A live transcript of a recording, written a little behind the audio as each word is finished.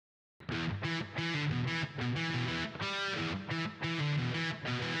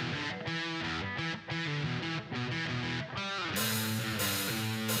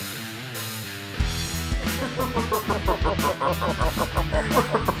What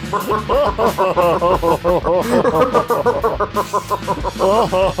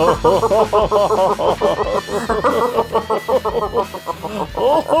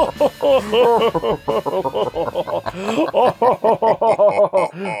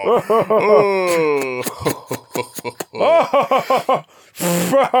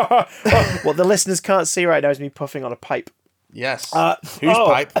the listeners can't see right now is me puffing on a pipe. Yes. Whose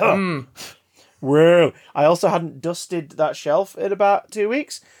pipe? Well, I also hadn't dusted that shelf in about 2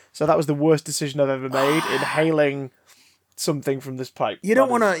 weeks, so that was the worst decision I've ever made, inhaling something from this pipe. You don't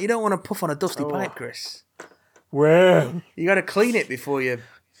want to puff on a dusty pipe, Chris. Well, You got to clean it before you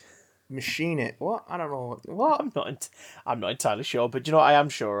machine it. What? I don't know. What? I'm not entirely sure, but you know what I am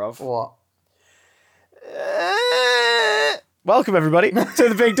sure of? What? Welcome, everybody, to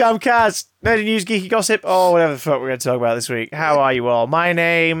the Big Damn Cast. Nerdy news, geeky gossip, or whatever the fuck we're going to talk about this week. How are you all? My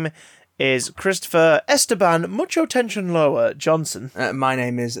name is Christopher Esteban Mucho Tension Lower Johnson. My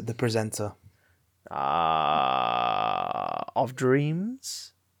name is the presenter. Of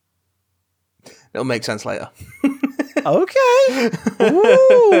dreams? It'll make sense later. Okay.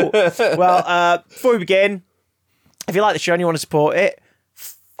 Ooh. Well, before we begin, if you like the show and you want to support it,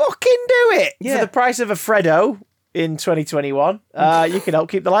 fucking do it. Yeah. For the price of a Freddo in 2021, you can help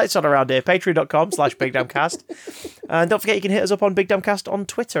keep the lights on around here. Patreon.com/BigDamnCast. And don't forget you can hit us up on Big Damn Cast on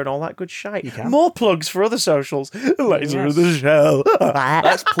Twitter and all that good shite. You can. More plugs for other socials. Laser of the Shell.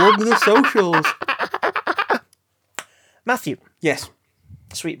 Let's plug the socials. Matthew. Yes.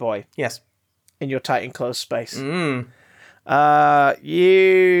 Sweet boy. Yes. In your tight enclosed space. Mm.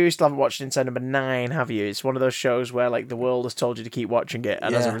 You still haven't watched Inside Number 9, have you? It's one of those shows where like the world has told you to keep watching it,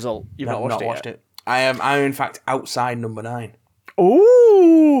 and as a result, you've not watched it. I'm in fact outside number 9.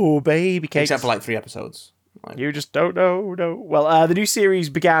 Ooh, baby cakes. Except for like 3 episodes. You just don't know. No. Well, the new series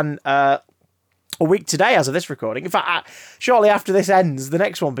began a week today as of this recording. In fact, shortly after this ends, the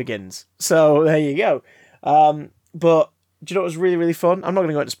next one begins. So there you go. But do you know what was really, really fun? I'm not going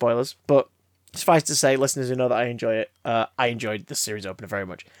to go into spoilers, but suffice to say, listeners who know that I enjoy it, I enjoyed the series opener very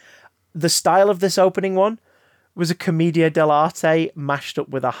much. The style of this opening one was a commedia dell'arte mashed up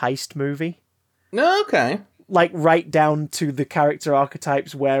with a heist movie. Okay. Like right down to the character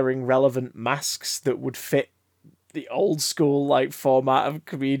archetypes wearing relevant masks that would fit the old school like format of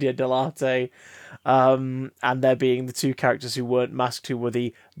commedia dell'arte. And there being the 2 characters who weren't masked, who were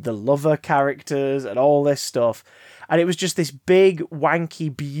the lover characters and all this stuff. And it was just this big,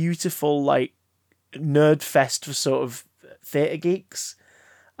 wanky, beautiful, like, nerd fest for sort of theatre geeks,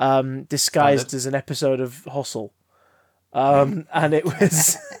 disguised as an episode of Hustle. And it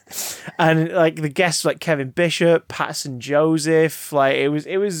was, and like the guests like Kevin Bishop, Patterson Joseph, like it was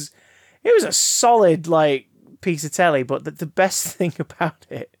a solid like piece of telly. But the best thing about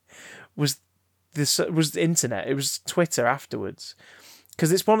it was the internet. It was Twitter afterwards.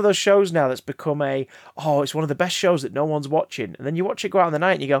 Because it's one of those shows now that's become it's one of the best shows that no one's watching. And then you watch it go out in the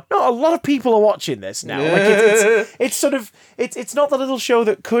night and you go, no, a lot of people are watching this now. Like it's sort of, it's not the little show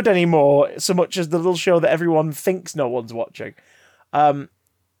that could anymore so much as the little show that everyone thinks no one's watching.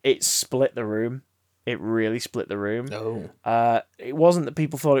 It split the room. It really split the room. Oh. It wasn't that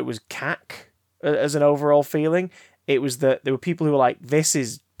people thought it was cack as an overall feeling. It was that there were people who were like, this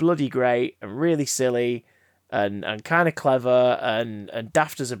is bloody great and really silly and kind of clever and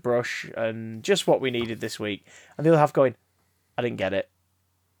daft as a brush and just what we needed this week. And the other half going, I didn't get it.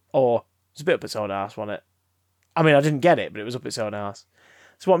 Or, it's a bit up its own arse, wasn't it? I mean, I didn't get it, but it was up its own arse.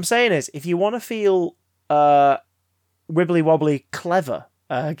 So what I'm saying is, if you want to feel wibbly wobbly clever,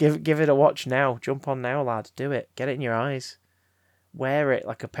 give it a watch now. Jump on now, lad. Do it. Get it in your eyes. Wear it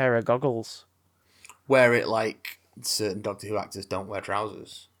like a pair of goggles. Wear it like certain Doctor Who actors don't wear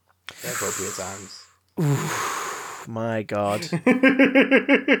trousers at appropriate times. Oof, my God. We're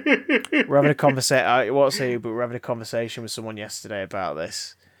having a conversation. I won't say who, but we're having a conversation with someone yesterday about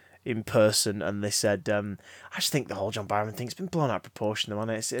this in person, and they said, I just think the whole John Barrowman thing's been blown out of proportion, man.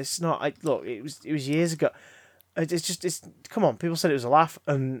 It's not. Look, it was years ago. It's come on. People said it was a laugh,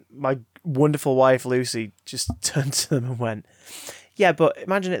 and my wonderful wife Lucy just turned to them and went, "Yeah, but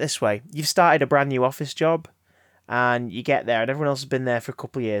imagine it this way: you've started a brand new office job, and you get there, and everyone else has been there for a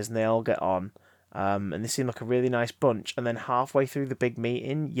couple of years, and they all get on." And they seem like a really nice bunch. And then halfway through the big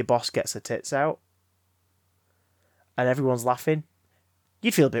meeting, your boss gets her tits out. And everyone's laughing.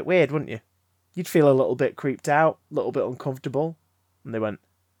 You'd feel a bit weird, wouldn't you? You'd feel a little bit creeped out, a little bit uncomfortable. And they went,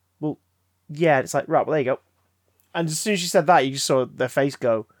 well, yeah. And it's like, right, well, there you go. And as soon as she said that, you just saw their face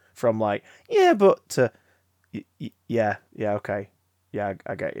go from like, yeah, but to, yeah, okay. Yeah,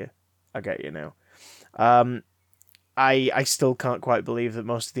 I get you. I get you now. I still can't quite believe that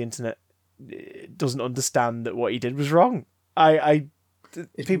most of the internet doesn't understand that what he did was wrong.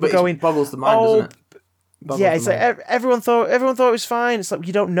 People It going, boggles the mind, doesn't it? Yeah, it's like everyone thought it was fine. It's like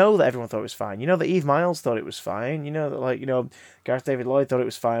you don't know that everyone thought it was fine. You know that Eve Miles thought it was fine. You know that Gareth David Lloyd thought it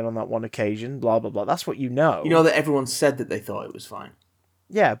was fine on that one occasion. Blah blah blah. That's what you know. You know that everyone said that they thought it was fine.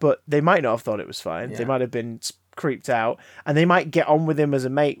 Yeah, but they might not have thought it was fine. Yeah. They might have been creeped out, and they might get on with him as a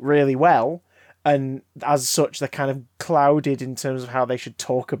mate really well. And as such, they're kind of clouded in terms of how they should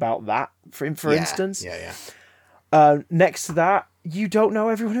talk about that. For instance, next to that, you don't know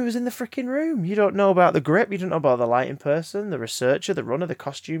everyone who was in the freaking room. You don't know about the grip. You don't know about the lighting person, the researcher, the runner, the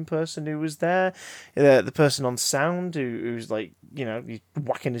costume person who was there, the person on sound who's like, he's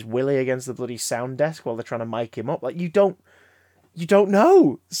whacking his willy against the bloody sound desk while they're trying to mic him up. Like, you don't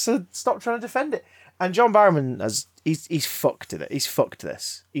know. So stop trying to defend it. And John Barrowman he's fucked it. He's fucked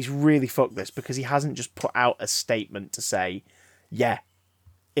this. He's really fucked this because he hasn't just put out a statement to say, yeah,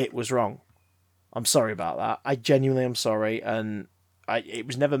 it was wrong. I'm sorry about that. I genuinely am sorry, and it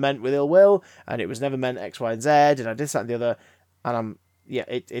was never meant with ill will, and it was never meant X, Y, and Z, and I did that and the other, and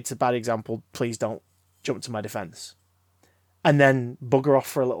it's a bad example. Please don't jump to my defense. And then bugger off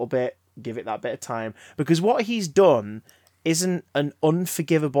for a little bit, give it that bit of time, because what he's done isn't an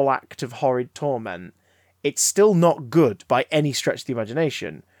unforgivable act of horrid torment. It's still not good by any stretch of the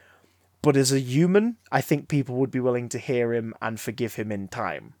imagination, but as a human, I think people would be willing to hear him and forgive him in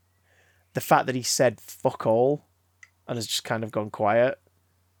time. The fact that he said fuck all and has just kind of gone quiet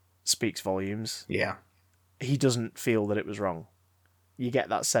speaks volumes. Yeah. He doesn't feel that it was wrong. You get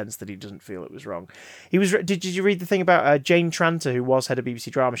that sense that he doesn't feel it was wrong. Did you read the thing about Jane Tranter, who was head of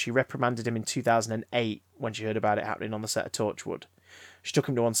BBC Drama? She reprimanded him in 2008 when she heard about it happening on the set of Torchwood. She took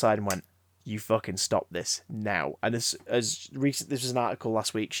him to one side and went, "You fucking stop this now." And as recent, this was an article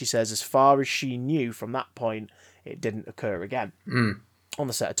last week, she says as far as she knew from that point, it didn't occur again on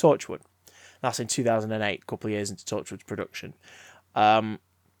the set of Torchwood. That's in 2008, a couple of years into Torchwood's production.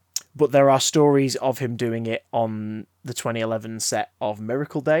 But there are stories of him doing it on the 2011 set of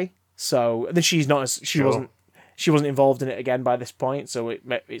Miracle Day. So then she wasn't involved in it again by this point. So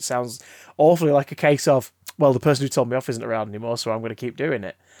it sounds awfully like a case of, well, the person who told me off isn't around anymore, so I'm going to keep doing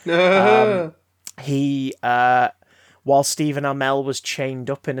it. While Stephen Amell was chained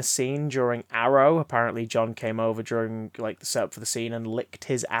up in a scene during Arrow, apparently John came over during the setup for the scene and licked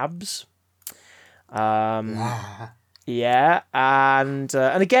his abs. Yeah, and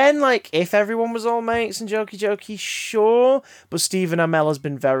again, if everyone was all mates and jokey, sure, but Stephen Amell has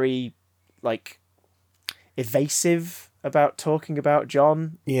been very, evasive about talking about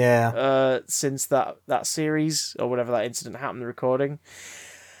John. Yeah. Since that series, or whatever that incident happened, the recording.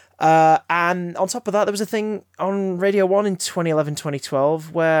 And on top of that, there was a thing on Radio 1 in 2011,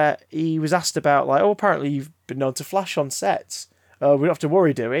 2012, where he was asked about, apparently you've been known to flash on sets. We don't have to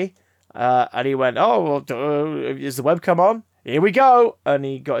worry, do we? And he went, is the webcam on? Here we go! And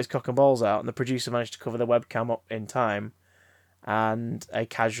he got his cock and balls out, and the producer managed to cover the webcam up in time. And a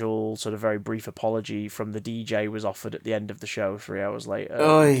casual, sort of very brief apology from the DJ was offered at the end of the show 3 hours later,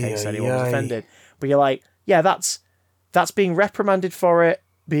 in case anyone was offended. But you're like, yeah, that's being reprimanded for it,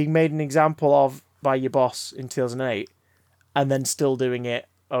 being made an example of by your boss in 2008, and then still doing it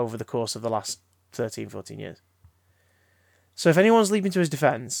over the course of the last 13, 14 years. So if anyone's leaping to his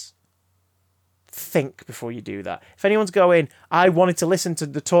defence, think before you do that. If anyone's going, I wanted to listen to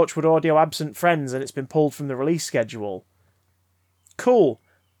the Torchwood audio Absent Friends and it's been pulled from the release schedule, cool.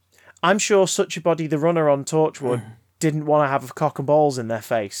 I'm sure Such a Body, the runner on Torchwood, didn't want to have a cock and balls in their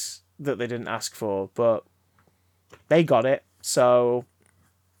face that they didn't ask for, but they got it, so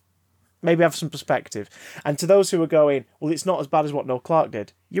maybe have some perspective. And to those who are going, well, it's not as bad as what Noel Clarke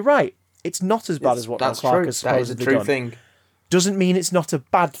did, you're right. It's not as bad as what Noel Clarke has supposedly done. That is a true thing. Doesn't mean it's not a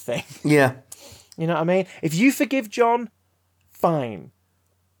bad thing. Yeah. You know what I mean? If you forgive John, fine.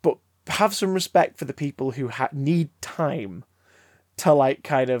 But have some respect for the people who need time to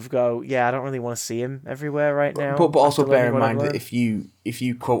kind of go, yeah, I don't really want to see him everywhere right now. But also bear in mind that if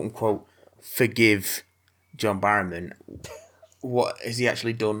you quote unquote forgive John Barrowman, what has he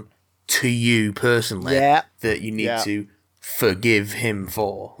actually done to you personally that you need to forgive him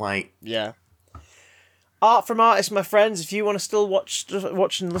for? Yeah. Art from artists, my friends. If you want to still watch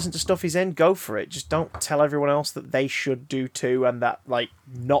and listen to stuff he's in, go for it. Just don't tell everyone else that they should do too, and that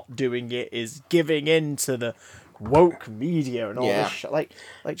not doing it is giving in to the woke media and all this shit.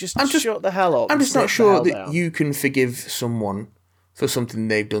 Shut the hell up. I'm just not sure that you can forgive someone for something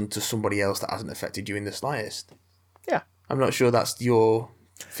they've done to somebody else that hasn't affected you in the slightest. Yeah. I'm not sure that's your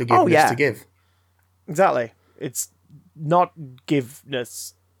forgiveness to give. Exactly. It's not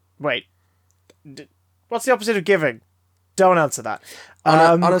giveness. Wait. What's the opposite of giving? Don't answer that.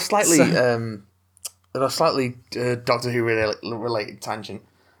 On a slightly Doctor Who related tangent.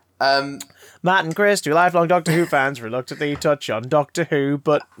 Matt and Chris, two lifelong Doctor Who fans, reluctantly touch on Doctor Who,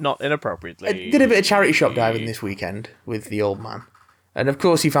 but not inappropriately. I did a bit of charity shop diving this weekend with the old man. And of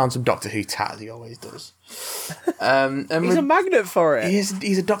course he found some Doctor Who tat, as he always does. He's a magnet for it.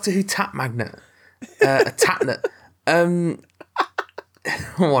 He's a Doctor Who tat magnet. A tatnet.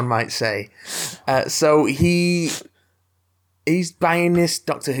 One might say. So he's buying this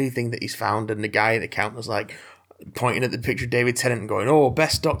Doctor Who thing that he's found, and the guy at the counter's like pointing at the picture of David Tennant and going, "Oh,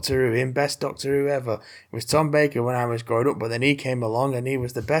 best Doctor Who, best Doctor Who ever. It was Tom Baker when I was growing up, but then he came along and he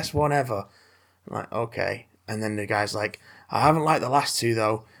was the best one ever." I'm like, okay. And then the guy's like, "I haven't liked the last two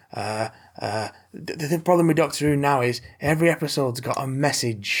though. The problem with Doctor Who now is every episode's got a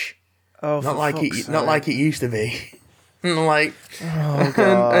message. Not like it used to be." And I'm like, oh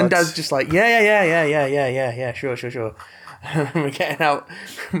god. And Dad's just like, yeah, sure. we're getting out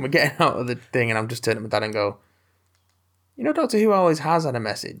of the thing, and I'm just turning to my dad and go, "You know, Doctor Who always has had a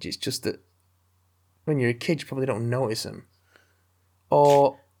message. It's just that when you're a kid, you probably don't notice them,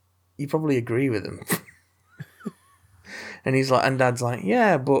 or you probably agree with them." And Dad's like,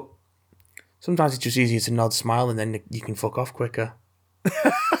 "Yeah, but sometimes it's just easier to nod, smile, and then you can fuck off quicker."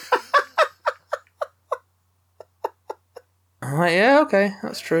 I'm like, "Yeah, okay,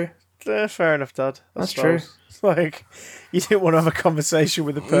 that's true." Fair enough, Dad. That's true. It's like, you didn't want to have a conversation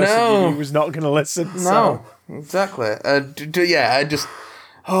with a person you knew was not going to listen. No, exactly. I just,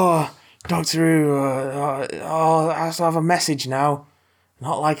 Doctor Who, I have to have a message now.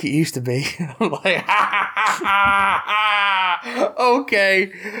 Not like it used to be. I'm like,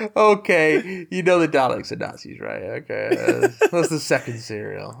 okay. You know the Daleks are Nazis, right? Okay, that's the second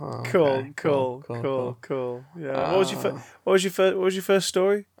serial. Oh, okay. Cool. Yeah. What was your first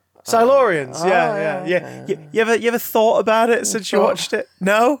story? Silurians. Yeah. You ever thought about it since you watched it?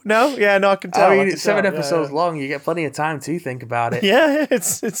 No. Yeah, no, I can tell. I mean, it's 7 episodes long. You get plenty of time to think about it. Yeah,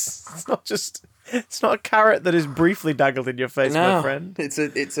 it's not just. It's not a carrot that is briefly dangled in your face, my friend.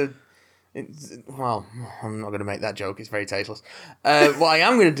 Well, I'm not going to make that joke. It's very tasteless. What I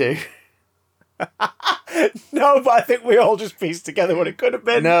am going to do... No, but I think we all just pieced together what it could have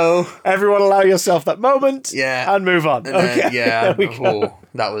been. No. Everyone allow yourself that moment. Yeah. And move on. Okay. Yeah. There we go.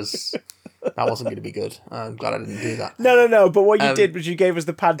 That wasn't going to be good. I'm glad I didn't do that. No. But what you did was you gave us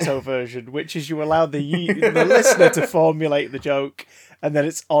the panto version, which is you allowed the listener to formulate the joke, and then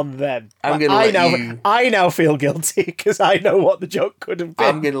it's on them. I now feel guilty because I know what the joke could have been.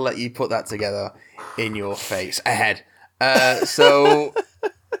 I'm going to let you put that together in your face ahead. So,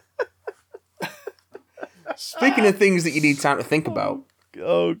 speaking of things that you need time to think about.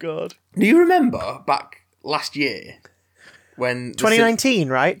 Oh God! Do you remember back last year when 2019,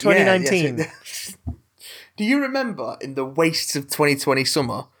 right? 2019. Yeah. Do you remember in the wastes of 2020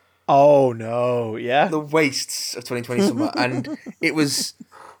 summer? Oh no! Yeah, the wastes of 2020 summer, and it was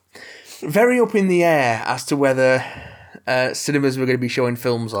very up in the air as to whether cinemas were going to be showing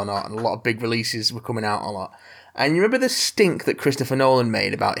films or not, and a lot of big releases were coming out or not. And you remember the stink that Christopher Nolan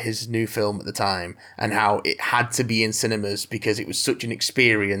made about his new film at the time, and how it had to be in cinemas because it was such an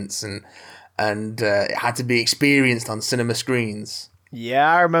experience, and it had to be experienced on cinema screens. Yeah,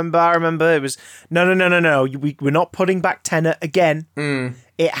 I remember. It was no. We're not putting back Tenet again.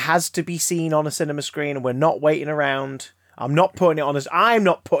 It has to be seen on a cinema screen, and we're not waiting around. I'm not putting it on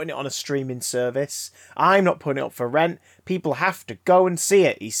a streaming service. I'm not putting it up for rent. People have to go and see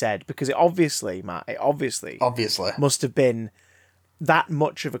it, he said, because it obviously must have been that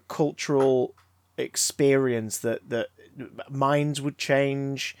much of a cultural experience that minds would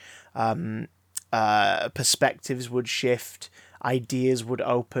change, perspectives would shift, ideas would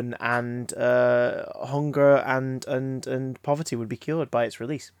open, and hunger and poverty would be cured by its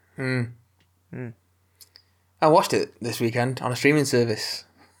release. I watched it this weekend on a streaming service.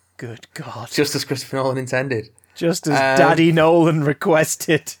 Good God. Just as Christopher Nolan intended. Just as Daddy Nolan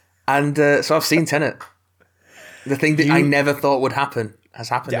requested. And so I've seen Tenet. The thing that I never thought would happen has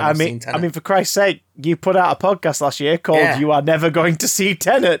happened. I've seen Tenet. I mean, for Christ's sake, you put out a podcast last year called You Are Never Going to See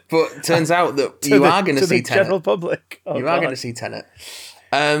Tenet. But it turns out that you are going to see Tenet. To the general public. You are going to see Tenet.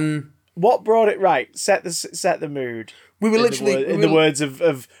 What brought it right? Set the mood. We were literally... In the words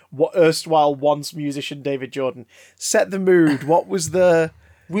of what erstwhile once musician David Jordan. Set the mood. What was the...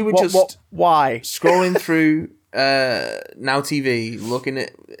 We were why? Scrolling through Now TV, looking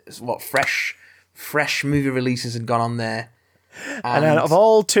at what fresh movie releases had gone on there. And out of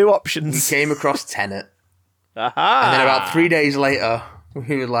all two options... We came across Tenet. Aha! And then about 3 days later,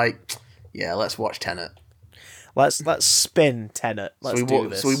 we were like, yeah, let's watch Tenet. Let's spin Tenet. Let's do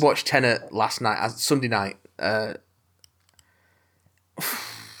this. So we watched Tenet last night, Sunday night.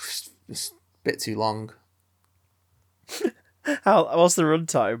 It's a bit too long. What's the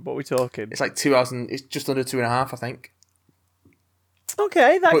runtime? What are we talking? It's like 2 hours. It's just under 2.5, I think.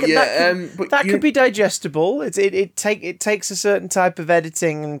 Okay, that could be digestible. It takes a certain type of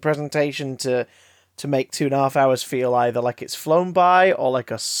editing and presentation to make 2.5 hours feel either like it's flown by or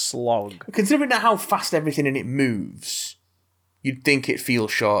like a slog. Considering how fast everything in it moves, you'd think it feels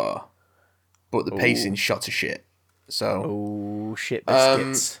shorter, but the pacing's shot to shit. So, shit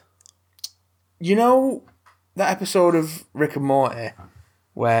biscuits. You know that episode of Rick and Morty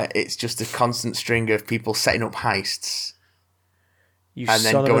where it's just a constant string of people setting up heists? You and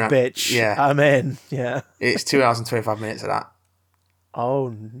son of a bitch. Yeah. I'm in. Yeah. It's 2 hours and 25 minutes of that.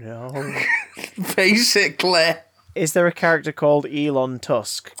 Oh, no. Basically. Is there a character called Elon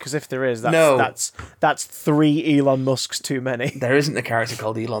Tusk? Because if there is, that's 3 Elon Musks too many. There isn't a character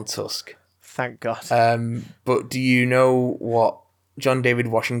called Elon Tusk. Thank God. But do you know what John David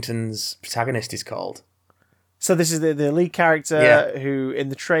Washington's protagonist is called? So this is the lead character who, in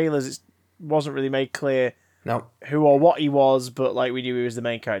the trailers, it wasn't really made clear who or what he was, but like we knew he was the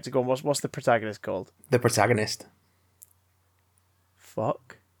main character. Go on, what's the protagonist called? The protagonist.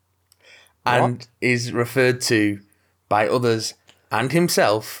 Fuck. And what? Is referred to by others and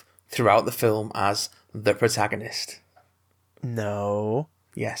himself throughout the film as the protagonist. No.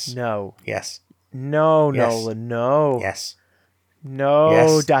 Yes. No. Yes. No, yes. Nolan, no. Yes. No,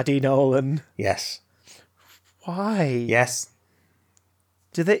 yes. Daddy Nolan. Yes. Why? Yes.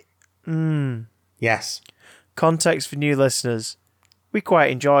 Do they... Yes. Context for new listeners. We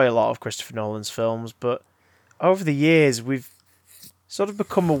quite enjoy a lot of Christopher Nolan's films, but over the years we've sort of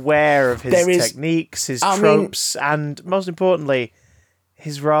become aware of his techniques, his tropes, and most importantly,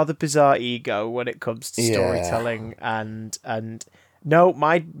 his rather bizarre ego when it comes to storytelling. And no,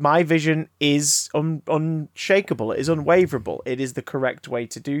 my vision is unshakable. It is unwaverable. It is the correct way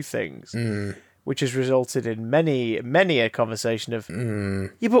to do things, which has resulted in many a conversation of,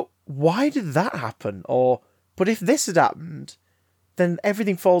 yeah, but why did that happen? Or, but if this had happened, then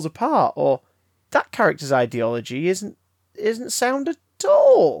everything falls apart. Or that character's ideology isn't sound at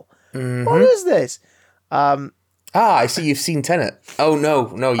all. What is this? I see you've seen Tenet. Oh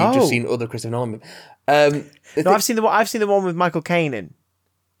no, you've just seen other Christopher Nolan. I've seen the one with Michael Caine in.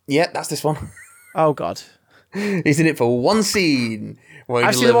 Yeah, that's this one. Oh God, he's in it for one scene where he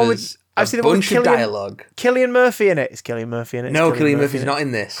I've seen the one with dialogue. Cillian Murphy in it. Is Cillian Murphy in it? No, Cillian Murphy's not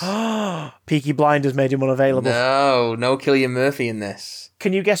in this. Peaky Blinders made him unavailable. No Cillian Murphy in this.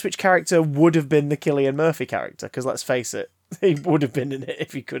 Can you guess which character would have been the Cillian Murphy character? Because let's face it, he would have been in it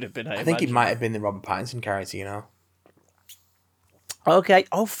if he could have been. I think it might have been the Robert Pattinson character, you know. Okay.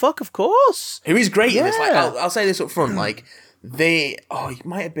 Oh fuck! Of course. Who is great in this. Like, I'll say this up front. Like he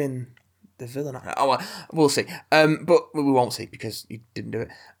might have been the villain. We'll see. But we won't see because he didn't do it.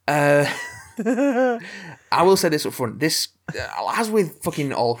 I will say this up front. This, as with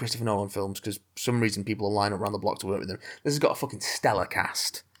fucking all Christopher Nolan films, because for some reason people are lining up around the block to work with them. This has got a fucking stellar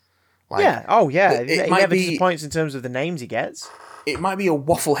cast. Like, yeah. Oh yeah. It he never disappoints in terms of the names he gets. It might be a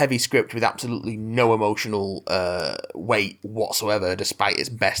waffle-heavy script with absolutely no emotional weight whatsoever, despite its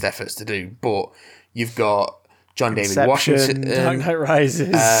best efforts to do. But you've got John David Washington, Dark Knight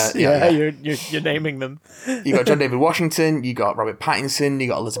Rises. You're naming them. You got John David Washington. You got Robert Pattinson. You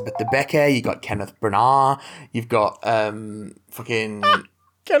got Elizabeth Debicki. You got Kenneth Branagh. You've got fucking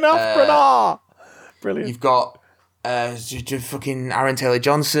Kenneth Branagh. Brilliant. You've got fucking Aaron Taylor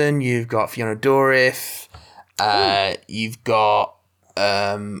Johnson. You've got Fiona Dourif. You've got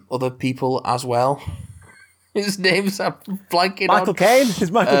other people as well. His name's blanking. Michael Caine.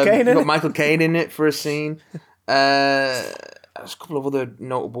 Is Michael Caine in it? Got Michael Caine in it for a scene. There's a couple of other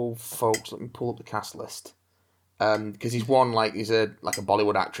notable folks. Let me pull up the cast list. Because he's a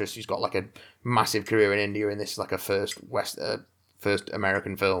Bollywood actress who's got like a massive career in India, and this is like a first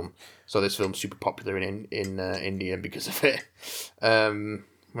American film. So this film's super popular in India because of it.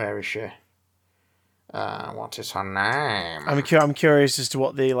 Where is she? What is her name? I'm curious as to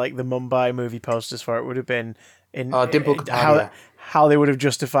what the Mumbai movie posters for it would have been Dimple Kapadia. How they would have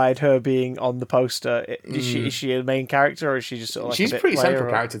justified her being on the poster. Is she a main character, or is she just sort of like she's a pretty central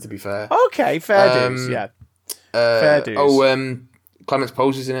character, to be fair. Okay, fair dues. Yeah, fair dues. Clemens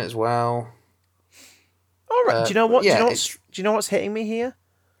Pose is in it as well. All right. Do you know what? Yeah, do you know what's hitting me here?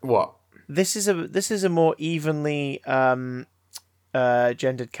 What? This is a more evenly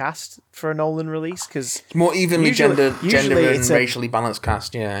gendered cast for a Nolan release, because more evenly gender and racially balanced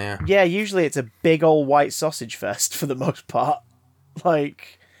cast. Yeah. Usually it's a big old white sausage fest for the most part.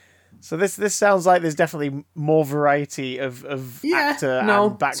 So this sounds like there's definitely more variety of actor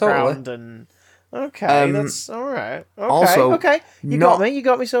and background, totally. And Okay, that's all right. Okay, also, okay, you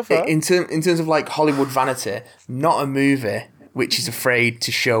got me so far. In terms of like Hollywood vanity, not a movie which is afraid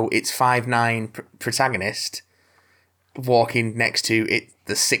to show its 5'9" protagonist walking next to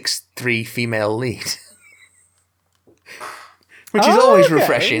the 6'3" female lead, which is always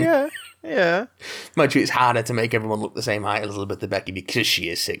refreshing. Yeah. Mind you, it's harder to make everyone look the same height as Elizabeth Debicki because she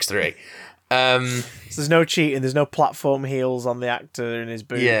is 6'3". So there's no cheating. There's no platform heels on the actor in his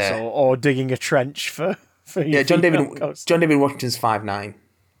boots, or digging a trench for John David Washington's 5'9".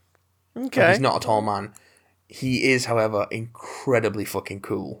 Okay, and he's not a tall man. He is, however, incredibly fucking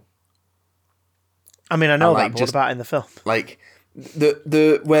cool. I mean, I know that, but what about in the film? Like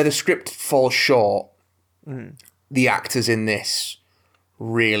the where the script falls short, the actors in this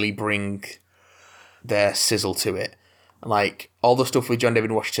really bring their sizzle to it. Like all the stuff with John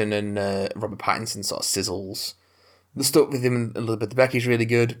David Washington and Robert Pattinson sort of sizzles. The stuff with him and Elizabeth Debicki is really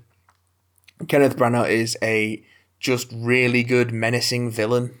good. Kenneth Branagh is a just really good menacing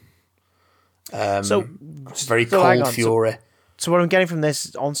villain. Very cold fury. So what I'm getting from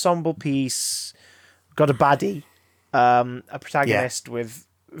this ensemble piece, got a baddie, a protagonist with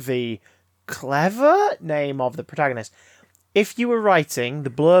the clever name of the protagonist. If you were writing the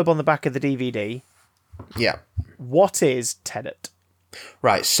blurb on the back of the DVD, what is Tenet?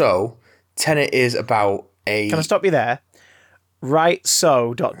 Right, so Tenet is about a... Can I stop you there? Right,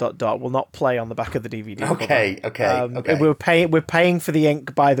 so ... will not play on the back of the DVD. Okay. We're paying for the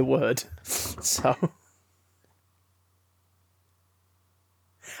ink by the word. So,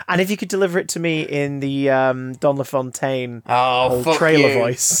 and if you could deliver it to me in the Don LaFontaine trailer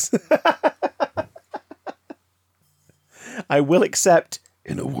voice, I will accept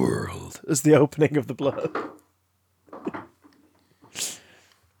 "In a World" as the opening of the blurb.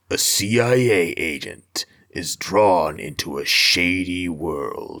 A CIA agent is drawn into a shady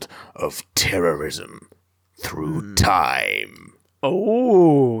world of terrorism through time.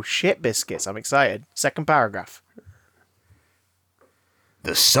 Oh, shit biscuits. I'm excited. Second paragraph.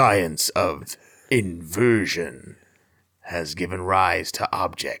 The science of inversion has given rise to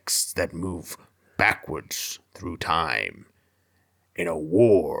objects that move backwards through time in a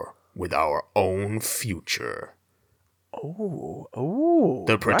war with our own future. Oh,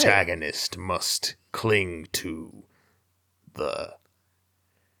 the protagonist must cling to the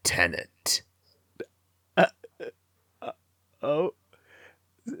tenet.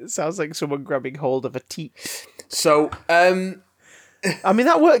 It sounds like someone grabbing hold of a teat. So, I mean,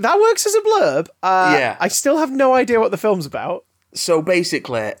 that works as a blurb. I still have no idea what the film's about. So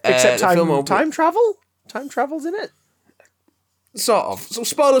basically, except time travel. Time travel's in it. Sort of. So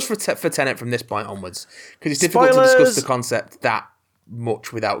spoilers for Tenet from this point onwards, because it's difficult to discuss the concept that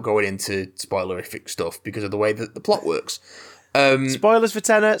much without going into spoilerific stuff because of the way that the plot works. Spoilers for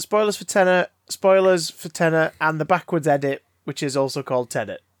Tenet, and the backwards edit, which is also called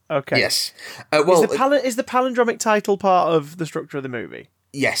Tenet. Okay. Yes. Is the palindromic title part of the structure of the movie?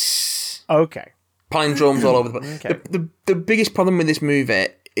 Yes. Okay. Palindromes all over the place. Okay. The biggest problem with this movie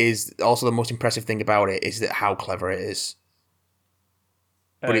is also the most impressive thing about it is that how clever it is.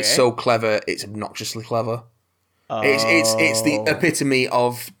 But it's so clever, it's obnoxiously clever. It's the epitome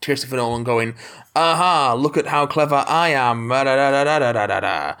of Christopher Nolan going, aha, look at how clever I am.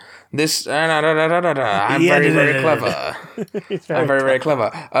 This, I'm very, very clever. I'm very, very clever.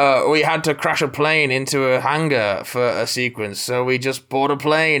 We had to crash a plane into a hangar for a sequence, so we just bought a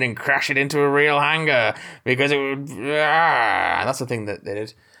plane and crashed it into a real hangar because it would... That's the thing that they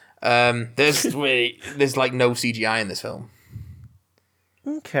did. There's like no CGI in this film.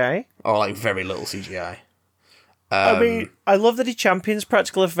 Okay. Or like very little CGI. I mean, I love that he champions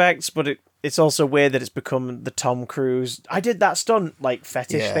practical effects, but it's also weird that it's become the Tom Cruise. I did that stunt like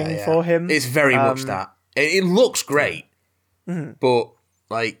fetish thing for him. It's very much that. It looks great, but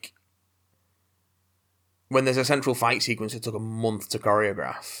like when there's a central fight sequence, it took a month to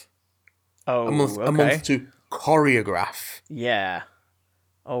choreograph. Oh, a month to choreograph. Yeah.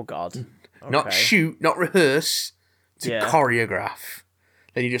 Oh God. Okay. Not shoot, not rehearse, to choreograph.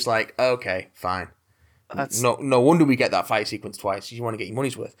 Then you're just like, okay, fine. No wonder we get that fight sequence twice. You want to get your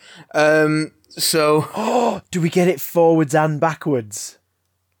money's worth. So, do we get it forwards and backwards?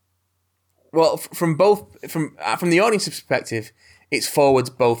 Well, from the audience's perspective, it's forwards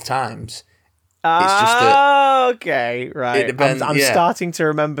both times. It's just that okay, right. It depends. I'm starting to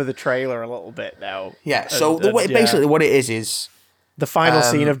remember the trailer a little bit now. Yeah. So basically, what it is the final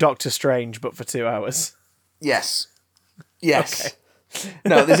scene of Doctor Strange, but for 2 hours. Yes. Okay.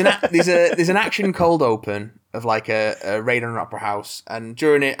 No, there's an action cold open of like a raid on an opera house, and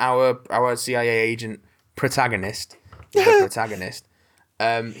during it, our CIA agent protagonist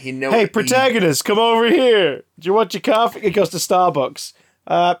Hey, protagonist, come over here. Do you want your coffee? He goes to Starbucks.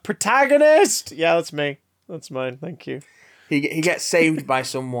 Protagonist? Yeah, that's me. That's mine. Thank you. He gets saved by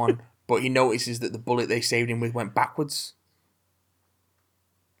someone, but he notices that the bullet they saved him with went backwards.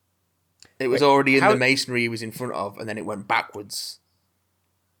 It was already in the masonry he was in front of, and then it went backwards.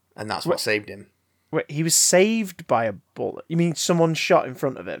 And that's what saved him. Wait, he was saved by a bullet? You mean someone shot in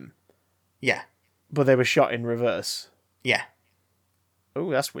front of him? Yeah. But they were shot in reverse? Yeah. Oh,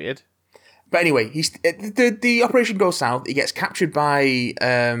 that's weird. But anyway, the operation goes south. He gets captured by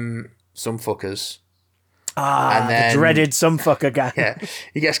some fuckers. And then, the dreaded some fucker gang. Yeah,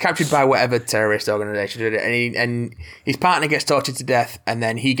 he gets captured by whatever terrorist organization did it, and his partner gets tortured to death, and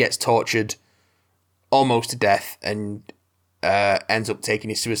then he gets tortured almost to death, and ends up taking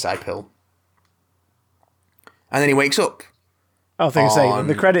his suicide pill. And then he wakes up. Oh, I think I'm saying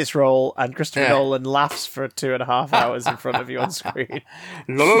the credits roll, and Christopher Nolan laughs for 2.5 hours in front of you on screen.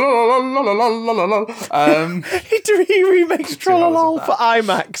 He remakes Trollolol for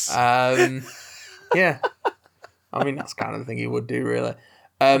IMAX. Yeah. I mean, that's kind of the thing he would do, really.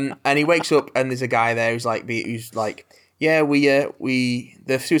 And he wakes up, and there's a guy there who's like, yeah,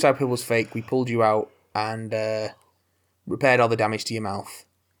 the suicide pill was fake. We pulled you out and repaired all the damage to your mouth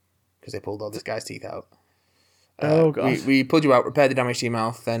because they pulled all this guy's teeth out. Oh god! We pulled you out, repaired the damage to your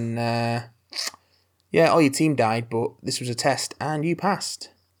mouth, and all your team died, but this was a test, and you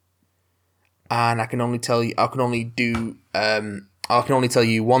passed. And I can only tell you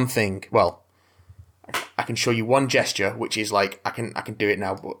one thing. Well, I can show you one gesture, which is like I can do it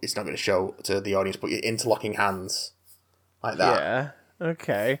now, but it's not going to show to the audience. But you're interlocking hands like that. Yeah.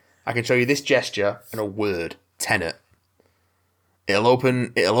 Okay. I can show you this gesture and a word, Tenet. It'll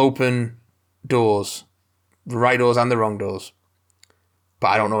open doors. The right doors and the wrong doors. But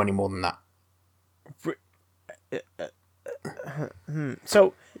I don't know any more than that.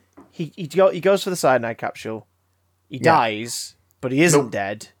 So, he goes for the cyanide capsule. He dies, but he isn't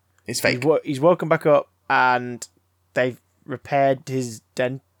dead. It's fake. He's woken back up, and they've repaired his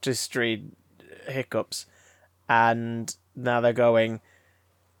dentistry hiccups. And now they're going,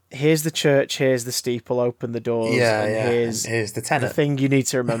 here's the church, here's the steeple, open the doors, here's the Tenet. The thing you need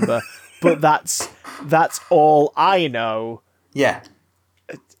to remember. But that's all I know. Yeah.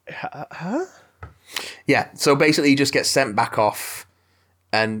 Huh? Yeah, so basically he just gets sent back off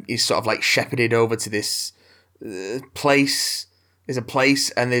and he's sort of like shepherded over to this place. There's a place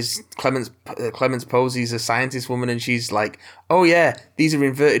and there's Clemence Posey's a scientist woman and she's like, oh yeah, these are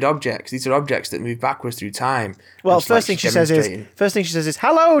inverted objects. These are objects that move backwards through time. Well, first thing she says is,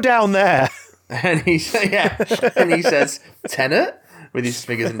 hello down there. And he says, Tenet? With his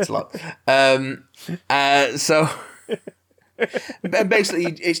fingers interlocked. So basically,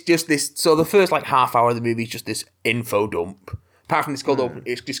 it's just this. So the first like half hour of the movie is just this info dump. Apart from this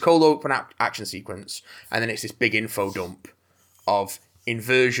cold open action sequence, and then it's this big info dump of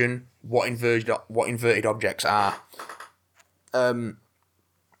inversion, what inverted objects are.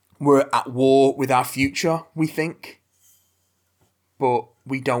 We're at war with our future, we think, but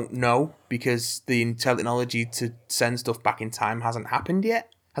we don't know because the technology to send stuff back in time hasn't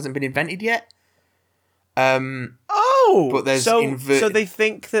been invented yet. But there's so they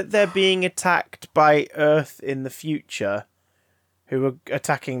think that they're being attacked by Earth in the future, who are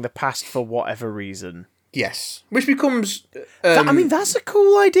attacking the past for whatever reason. Yes, which becomes. That's a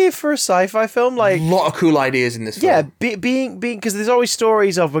cool idea for a sci-fi film. Like a lot of cool ideas in this film. Yeah, being because there's always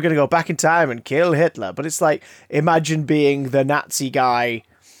stories of we're going to go back in time and kill Hitler, but it's like imagine being the Nazi guy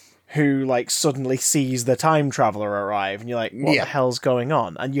who like suddenly sees the time traveler arrive, and you're like, what the hell's going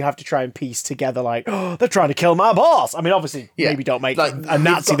on? And you have to try and piece together like, oh, they're trying to kill my boss. I mean, obviously, maybe don't make a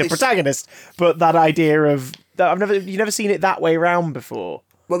Nazi the protagonist, but that idea of that you've never seen it that way around before.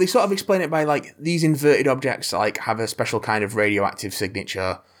 Well, they sort of explain it by, like, these inverted objects, like, have a special kind of radioactive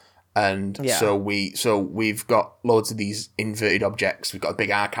signature, and so we've got loads of these inverted objects, we've got a big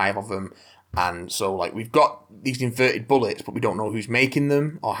archive of them, and so, like, we've got these inverted bullets, but we don't know who's making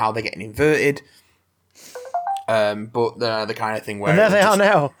them, or how they're getting inverted, but they're the kind of thing where... And there they are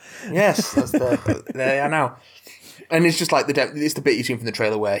now! Yes, there they are now. And it's just like, it's the bit you've seen from the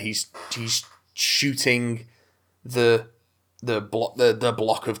trailer where he's shooting the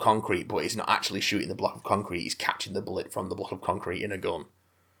block of concrete, but he's not actually shooting the block of concrete. He's catching the bullet from the block of concrete in a gun,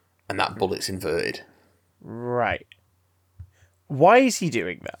 and that bullet's inverted. Right. Why is he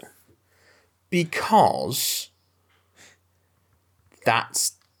doing that? Because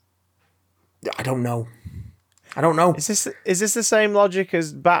that's... I don't know. Is this the same logic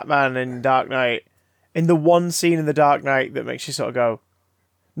as Batman in Dark Knight? In the one scene in the Dark Knight that makes you sort of go,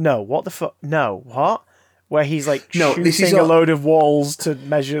 no, what the fuck? No, what? where he's like shooting a load of walls to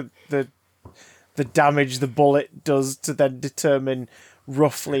measure the damage the bullet does to then determine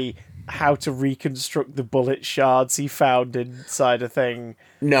roughly how to reconstruct the bullet shards he found inside a thing.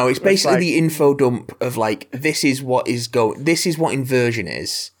 No, it's basically the info dump of like, this is what inversion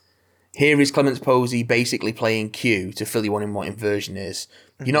is. Here is Clemence Posey basically playing Q to fill you in what inversion is.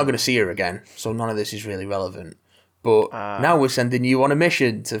 You're not going to see her again, so none of this is really relevant. But now we're sending you on a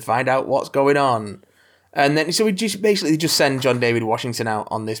mission to find out what's going on. And then, so we just send John David Washington out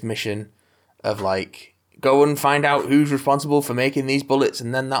on this mission of like, go and find out who's responsible for making these bullets,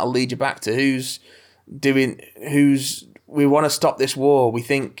 and then that'll lead you back to we want to stop this war. We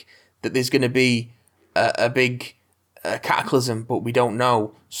think that there's going to be a big cataclysm, but we don't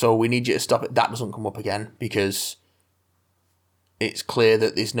know, so we need you to stop it. That doesn't come up again because it's clear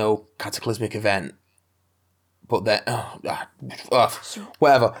that there's no cataclysmic event. But then,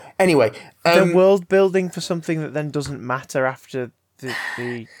 whatever. Anyway, the world building for something that then doesn't matter after the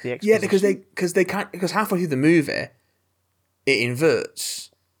exposition. Yeah, because halfway through the movie, it inverts.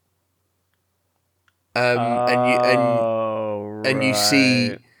 You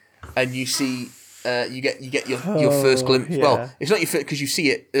get your first glimpse. Yeah. Well, it's not your first because you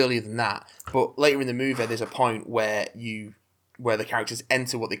see it earlier than that. But later in the movie, there's a point where the characters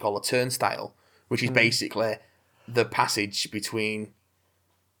enter what they call a turnstile, which is basically the passage between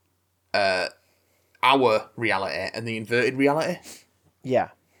our reality and the inverted reality. Yeah.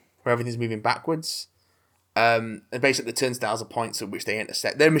 Where everything's moving backwards. And basically the turnstiles are points at which they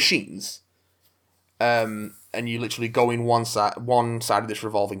intersect. They're machines. And you literally go in one side of this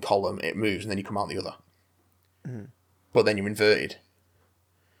revolving column, it moves, and then you come out the other. Mm. But then you're inverted.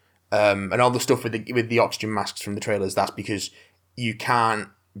 And all the stuff with the oxygen masks from the trailers, that's because you can't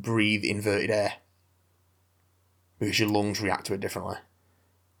breathe inverted air. Because your lungs react to it differently.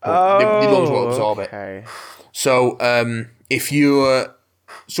 Your lungs won't absorb it. So, if you're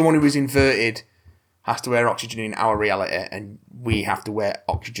someone who is inverted has to wear oxygen in our reality, and we have to wear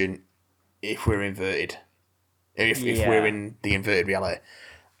oxygen if we're inverted. If we're in the inverted reality.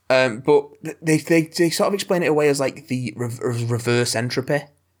 But they sort of explain it away as like the reverse entropy.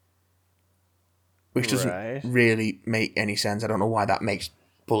 Which doesn't really make any sense. I don't know why that makes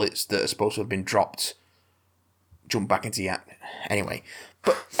bullets that are supposed to have been dropped jump back into the atmosphere.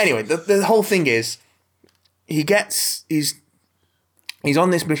 Anyway, the whole thing is he's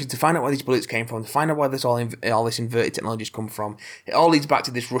on this mission to find out where these bullets came from, to find out where all this inverted technology has come from. It all leads back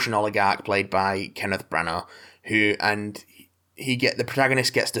to this Russian oligarch played by Kenneth Branagh, the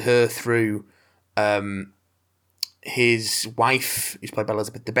protagonist gets to her through his wife, who's played by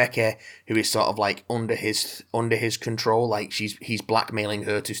Elizabeth Debicki, who is sort of like under his control. Like he's blackmailing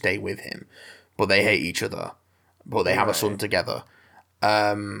her to stay with him, but they hate each other. But they have a son together.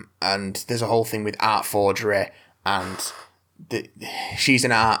 And there's a whole thing with art forgery, and she's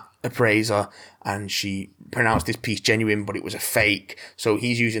an art appraiser, and she pronounced this piece genuine, but it was a fake. So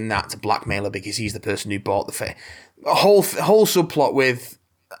he's using that to blackmail her because he's the person who bought the fake. A whole subplot with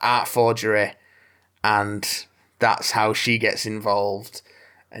art forgery, and that's how she gets involved,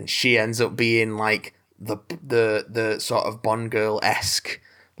 and she ends up being like the sort of Bond girl-esque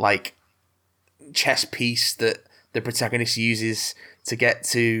like chess piece that the protagonist uses to get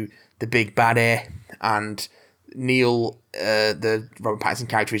to the big baddie, and Neil, the Robert Pattinson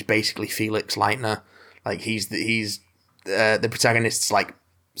character, is basically Felix Leitner. Like he's the protagonist's like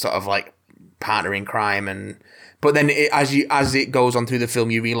sort of like partner in crime, but then as it goes on through the film,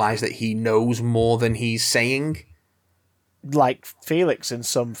 you realise that he knows more than he's saying. Like Felix in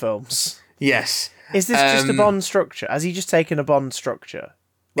some films. Yes. Is this just a Bond structure? Has he just taken a Bond structure?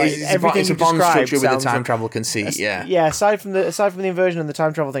 Like it's a Bond structure with a time travel conceit, yeah. Yeah, aside from the inversion and the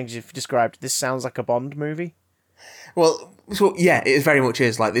time travel things you've described, this sounds like a Bond movie. Well, so yeah, it very much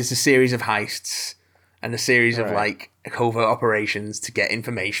is. Like, there's a series of heists and a series of like covert operations to get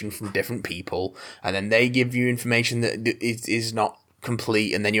information from different people, and then they give you information that is not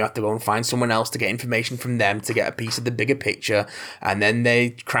complete, and then you have to go and find someone else to get information from them to get a piece of the bigger picture, and then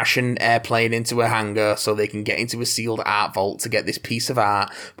they crash an airplane into a hangar so they can get into a sealed art vault to get this piece of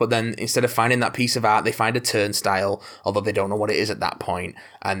art. But then instead of finding that piece of art, they find a turnstile, although they don't know what it is at that point.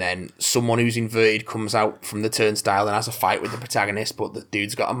 And then someone who's inverted comes out from the turnstile and has a fight with the protagonist, but the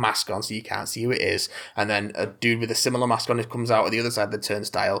dude's got a mask on so you can't see who it is. And then a dude with a similar mask on comes out at the other side of the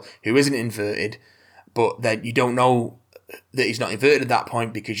turnstile who isn't inverted, but then you don't know that he's not inverted at that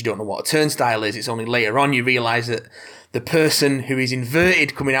point because you don't know what a turnstile is. It's only later on you realise that the person who is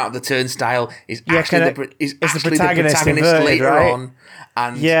inverted coming out of the turnstile is actually the protagonist later on.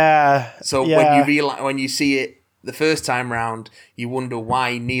 And so when you see it the first time round, you wonder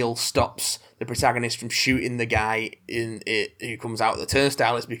why Neil stops the protagonist from shooting the guy in it who comes out of the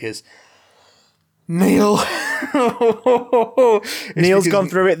turnstile. It's because Neil's gone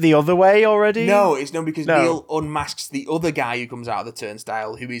through it the other way already? No, because Neil unmasks the other guy who comes out of the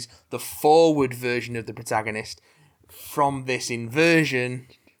turnstile, who is the forward version of the protagonist from this inversion,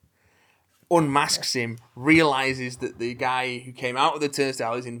 unmasks him, realizes that the guy who came out of the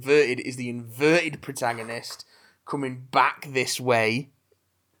turnstile is the inverted protagonist coming back this way,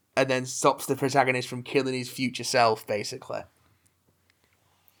 and then stops the protagonist from killing his future self, basically.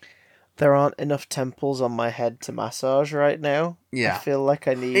 There aren't enough temples on my head to massage right now. Yeah, I feel like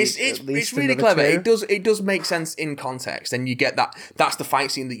I need. It's really clever. It does make sense in context, and you get that. That's the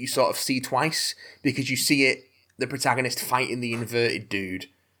fight scene that you sort of see twice, because you see the protagonist fighting the inverted dude,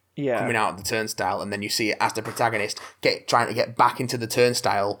 coming out of the turnstile, and then you see it as the protagonist trying to get back into the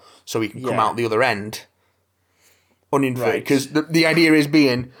turnstile so he can come out the other end uninverted. Because the idea is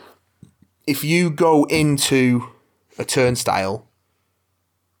being, if you go into a turnstile,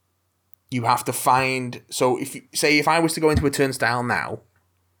 you have to find... So, if I was to go into a turnstile now,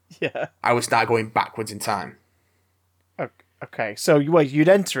 I would start going backwards in time. Okay, so you'd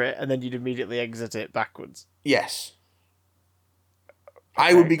enter it, and then you'd immediately exit it backwards? Yes. Okay.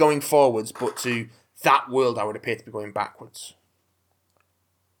 I would be going forwards, but to that world, I would appear to be going backwards.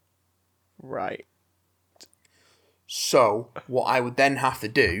 Right. So, what I would then have to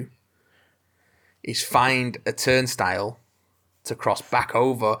do is find a turnstile to cross back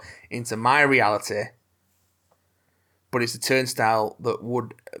over into my reality, but it's a turnstile that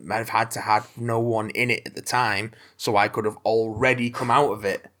would have had to have no one in it at the time, so I could have already come out of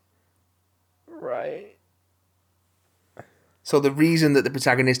it. Right. So the reason that the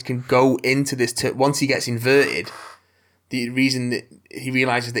protagonist can go into this, once he gets inverted, the reason that he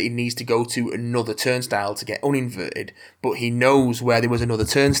realizes that he needs to go to another turnstile to get uninverted, but he knows where there was another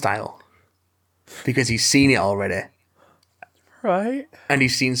turnstile because he's seen it already. Right. And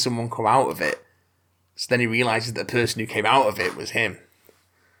he's seen someone come out of it. So then he realizes that the person who came out of it was him.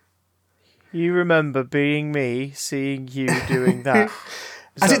 You remember being me, seeing you doing that.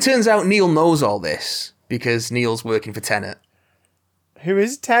 As it turns out, Neil knows all this because Neil's working for Tenet. Who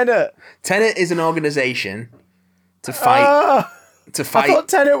is Tenet? Tenet is an organisation to fight... I thought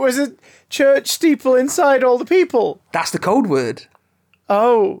Tenet was a church steeple inside all the people. That's the code word.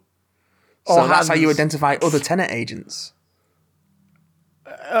 Oh. So that's how you identify other Tenet agents.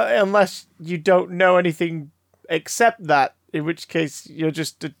 Unless you don't know anything except that, in which case you're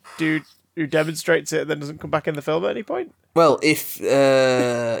just a dude who demonstrates it and then doesn't come back in the film at any point. Well, if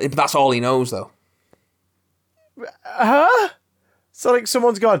that's all he knows, though. Huh? So, like,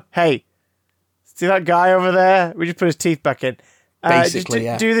 someone's gone, hey, see that guy over there? We just put his teeth back in. Basically,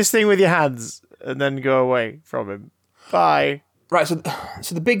 just do this thing with your hands and then go away from him. Bye. Right, so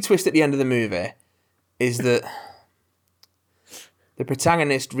the big twist at the end of the movie is that the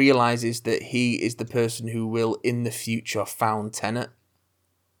protagonist realizes that he is the person who will, in the future, found Tenet.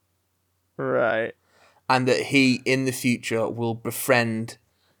 Right. And that he, in the future, will befriend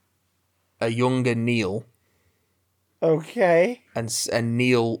a younger Neil. Okay. And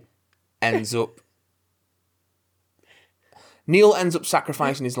Neil ends up... Neil ends up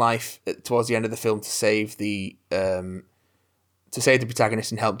sacrificing his life towards the end of the film to save the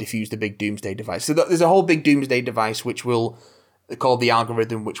protagonist and help defuse the big doomsday device. So there's a whole big doomsday device which will... called the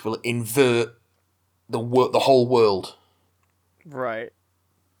algorithm, which will invert the whole world. Right.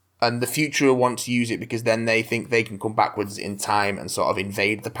 And the future want to use it because then they think they can come backwards in time and sort of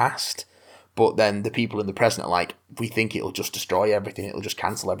invade the past. But then the people in the present are like, we think it'll just destroy everything. It'll just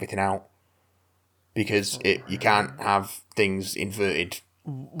cancel everything out. Because you can't have things inverted.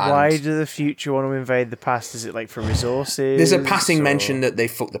 Why do the future want to invade the past? Is it like for resources? There's a passing mention that they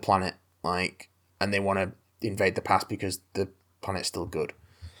fucked the planet, and they want to invade the past because the planet's still good.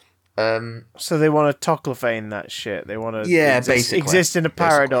 So they want to Toclafane that shit. They want to basically exist in a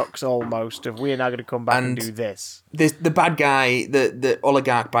paradox almost of we're now going to come back and do this. The bad guy, the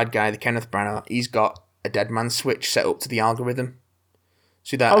oligarch bad guy, the Kenneth Branagh, he's got a dead man switch set up to the algorithm.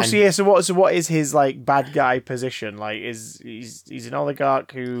 So what is his like bad guy position? Like he's an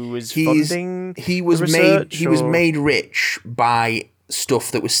oligarch who is funding he was made rich by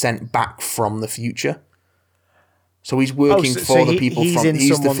stuff that was sent back from the future. So he's working for the people. He's in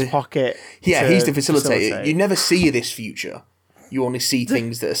someone's pocket. Yeah, he's the facilitator. You never see this future. You only see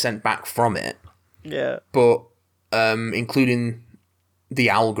things that are sent back from it. Yeah. But including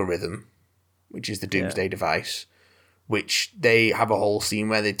the algorithm, which is the doomsday device, which they have a whole scene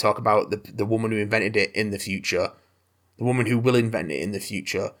where they talk about the woman who invented it in the future, the woman who will invent it in the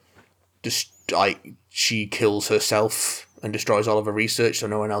future, just like she kills herself and destroys all of her research, so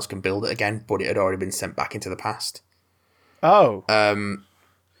no one else can build it again. But it had already been sent back into the past. Oh.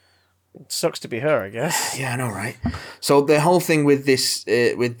 It sucks to be her, I guess. Yeah, I know, right? So the whole thing with this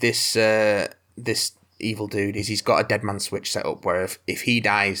evil dude is he's got a dead man switch set up where if he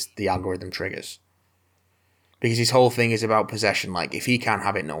dies, the algorithm triggers. Because his whole thing is about possession. Like, if he can't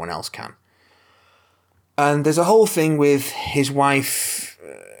have it, no one else can. And there's a whole thing with his wife.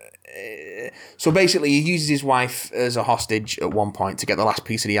 So basically, he uses his wife as a hostage at one point to get the last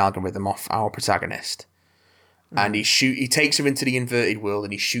piece of the algorithm off our protagonist. And he takes her into the inverted world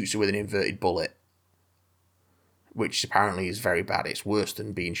and he shoots her with an inverted bullet. Which apparently is very bad. It's worse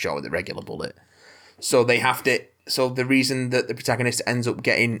than being shot with a regular bullet. So they have to. So the reason that the protagonist ends up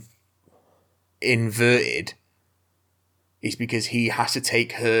getting inverted is because he has to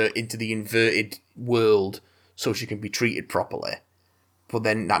take her into the inverted world so she can be treated properly. But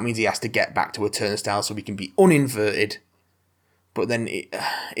then that means he has to get back to a turnstile so he can be uninverted. But then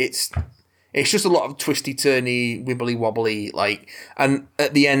it's just a lot of twisty-turny, wibbly-wobbly, like... And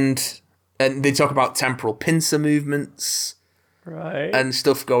at the end, and they talk about temporal pincer movements... Right. And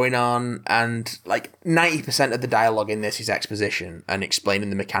stuff going on, and like 90% of the dialogue in this is exposition and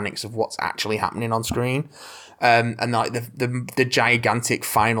explaining the mechanics of what's actually happening on screen. And like the gigantic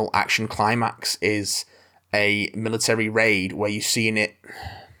final action climax is a military raid where you're seeing it.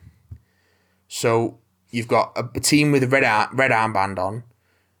 So you've got a team with a red armband on,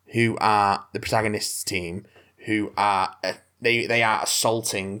 who are the protagonist's team, who are they are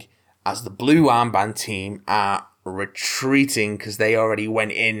assaulting, as the blue armband team are retreating because they already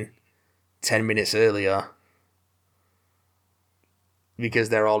went in 10 minutes earlier because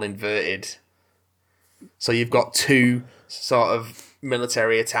they're all inverted. So you've got two sort of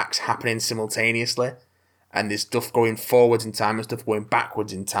military attacks happening simultaneously, and there's stuff going forwards in time and stuff going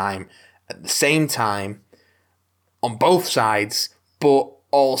backwards in time at the same time on both sides, but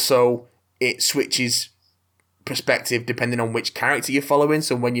also it switches perspective depending on which character you're following.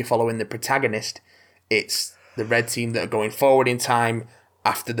 So when you're following the protagonist, it's the red team that are going forward in time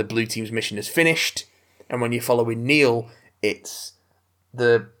after the blue team's mission is finished. And when you're following Neil, it's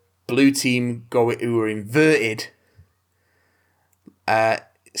the blue team who are inverted,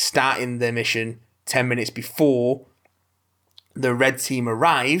 starting their mission 10 minutes before the red team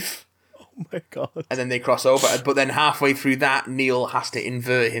arrive. Oh my God. And then they cross over. But then halfway through that, Neil has to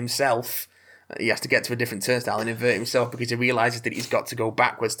invert himself. He has to get to a different turnstile and invert himself because he realises that he's got to go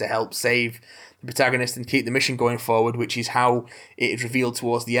backwards to help save the protagonist and keep the mission going forward, which is how it is revealed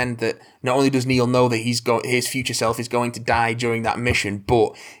towards the end that not only does Neil know that his future self is going to die during that mission,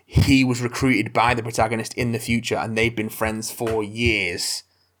 but he was recruited by the protagonist in the future and they've been friends for years.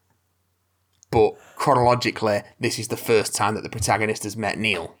 But chronologically, this is the first time that the protagonist has met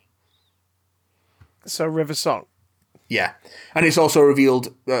Neil. So River Song. Yeah, and it's also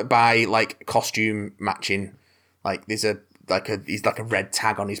revealed by like costume matching. Like he's like a red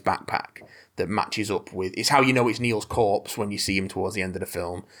tag on his backpack that matches up with. It's how you know it's Neil's corpse when you see him towards the end of the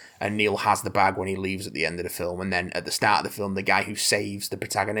film, and Neil has the bag when he leaves at the end of the film. And then at the start of the film, the guy who saves the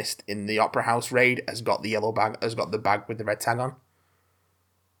protagonist in the Opera House raid has got the yellow bag, has got the bag with the red tag on.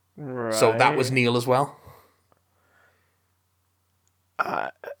 Right. So that was Neil as well.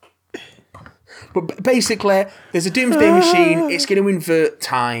 But basically, there's a doomsday machine. It's going to invert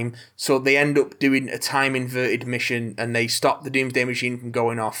time, so they end up doing a time-inverted mission, and they stop the doomsday machine from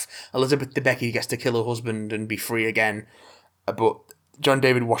going off. Elizabeth Debicki gets to kill her husband and be free again, but John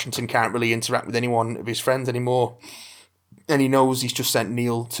David Washington can't really interact with anyone of his friends anymore, and he knows he's just sent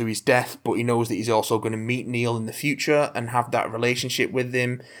Neil to his death, but he knows that he's also going to meet Neil in the future and have that relationship with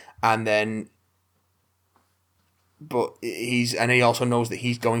him, and then... But he also knows that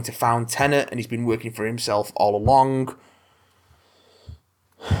he's going to found Tenet, and he's been working for himself all along.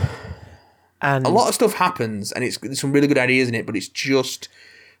 And a lot of stuff happens, and there's some really good ideas in it, but it's just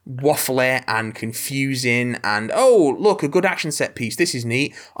waffly and confusing. And oh, look, a good action set piece. This is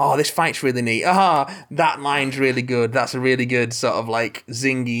neat. Oh, this fight's really neat. That line's really good. That's a really good sort of like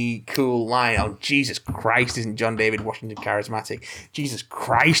zingy, cool line. Oh, Jesus Christ, isn't John David Washington charismatic? Jesus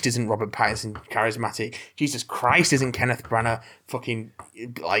Christ, isn't Robert Pattinson charismatic? Jesus Christ, isn't Kenneth Branagh fucking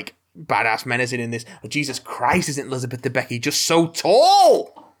like badass menacing in this? Oh, Jesus Christ, isn't Elizabeth Debicki just so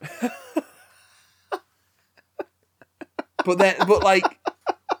tall? but like.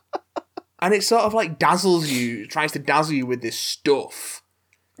 And it sort of like tries to dazzle you with this stuff.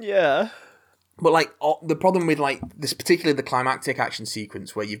 Yeah. But like the problem with like this, particularly the climactic action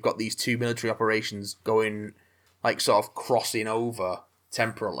sequence where you've got these two military operations going, like sort of crossing over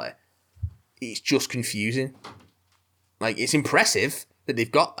temporally, it's just confusing. Like it's impressive that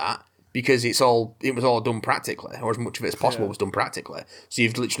they've got that, because it was all done practically, or as much of it as possible was done practically. So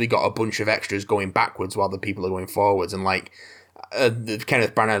you've literally got a bunch of extras going backwards while the people are going forwards, and like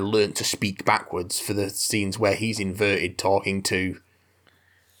Kenneth Branagh learnt to speak backwards for the scenes where he's inverted talking to.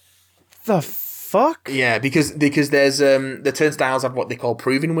 The fuck? Yeah, because there's the turnstiles have what they call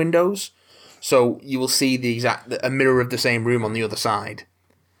proving windows, so you will see a mirror of the same room on the other side.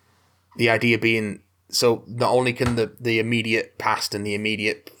 The idea being, so not only can the immediate past and the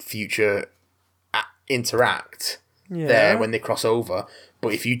immediate future interact there when they cross over,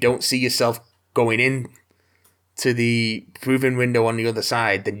 but if you don't see yourself going in to the proving window on the other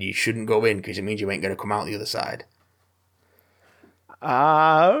side, then you shouldn't go in, because it means you ain't going to come out the other side.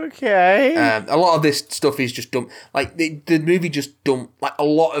 Okay. A lot of this stuff is just dumb. Like, the movie just dumb. Like, a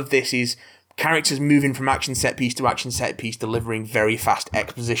lot of this is characters moving from action set piece to action set piece, delivering very fast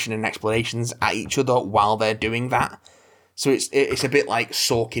exposition and explanations at each other while they're doing that. So it's a bit like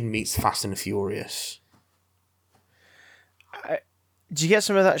Sorkin meets Fast and Furious. Do you get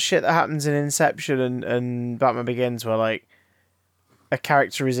some of that shit that happens in Inception and Batman Begins, where like a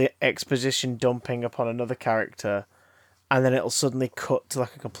character is exposition dumping upon another character, and then it'll suddenly cut to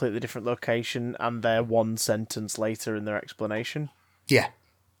like a completely different location, and they're one sentence later in their explanation? Yeah.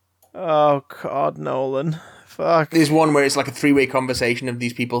 Oh God, Nolan! Fuck. There's one where it's like a three-way conversation of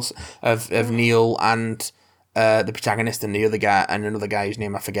these people, of Neil and the protagonist and the other guy and another guy whose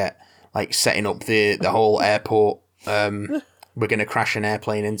name I forget, like setting up the whole airport. We're going to crash an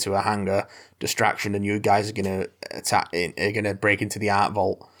airplane into a hangar, distraction, and you guys are going to break into the art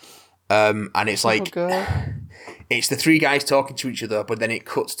vault. And it's like, it's the three guys talking to each other, but then it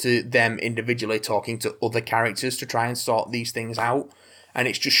cuts to them individually talking to other characters to try and sort these things out. And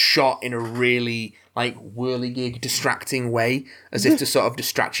it's just shot in a really like whirligig, distracting way, as if to sort of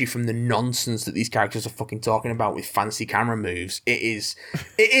distract you from the nonsense that these characters are fucking talking about with fancy camera moves. It is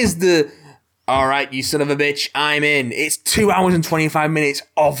the, all right, you son of a bitch, I'm in. It's 2 hours and 25 minutes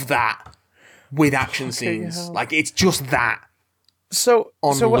of that with action scenes. Hell. Like, it's just that. So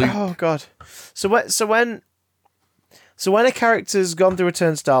oh God. So when a character's gone through a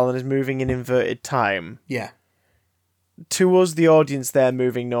turnstile and is moving in inverted time, yeah, to us, the audience, they're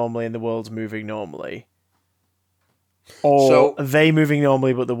moving normally and the world's moving normally. Or are they moving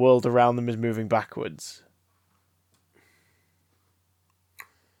normally but the world around them is moving backwards?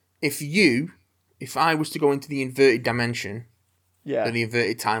 If I was to go into the inverted dimension, or the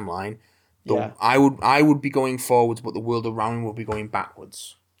inverted timeline, I would be going forwards, but the world around me will be going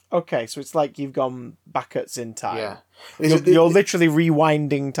backwards. Okay, so it's like you've gone backwards in time. Yeah, you're literally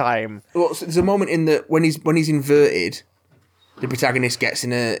rewinding time. Well, so there's a moment in when he's inverted, the protagonist gets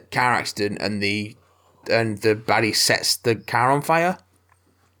in a car accident and the baddie sets the car on fire.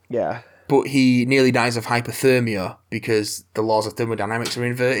 Yeah, but he nearly dies of hypothermia because the laws of thermodynamics are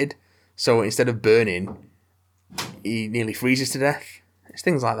inverted. So instead of burning, he nearly freezes to death. It's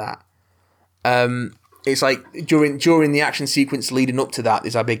things like that. It's like during the action sequence leading up to that,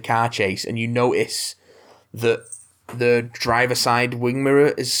 there's a big car chase, and you notice that the driver's side wing mirror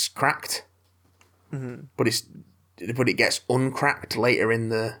is cracked, but it gets uncracked later in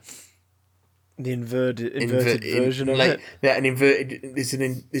the inverted version of it. Yeah, there's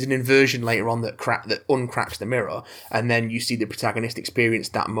an inversion later on that uncracks the mirror, and then you see the protagonist experience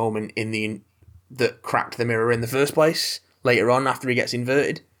that moment that cracked the mirror in the first place later on after he gets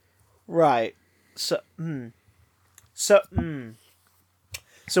inverted. Right. So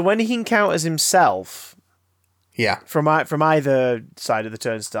when he encounters himself, from either side of the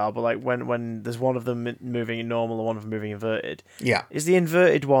turnstile, but like when there's one of them moving in normal and one of them moving inverted, is the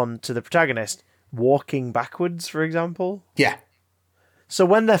inverted one to the protagonist walking backwards, for example? Yeah. So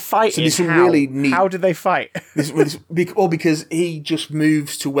when they're fighting, how do they fight? Because he just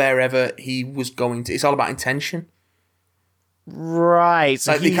moves to wherever he was going to. It's all about intention. Right.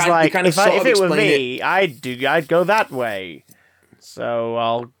 So he's like, if it were me, I'd go that way. So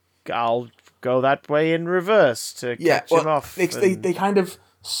I'll go that way in reverse to catch him off. They kind of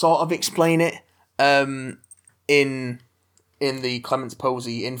sort of explain it in the Clements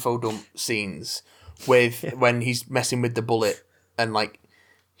Posey info dump scenes when he's messing with the bullet and like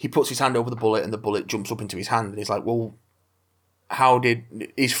he puts his hand over the bullet and the bullet jumps up into his hand and he's like, well,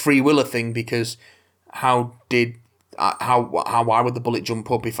 is free will a thing? Because why would the bullet jump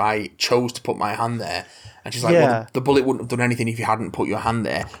up if I chose to put my hand there? And she's like, well, the bullet wouldn't have done anything if you hadn't put your hand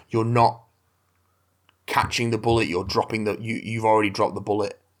there. You're not catching the bullet, you're dropping you've already dropped the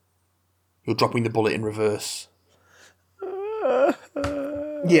bullet. You're dropping the bullet in reverse.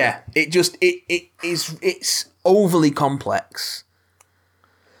 Yeah, it's overly complex.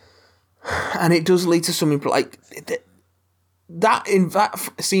 And it does lead to something like that in that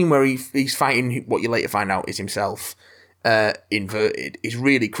scene where he's fighting what you later find out is himself inverted is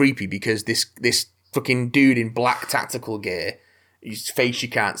really creepy because this fucking dude in black tactical gear, his face you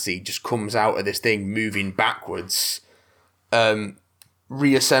can't see, just comes out of this thing moving backwards,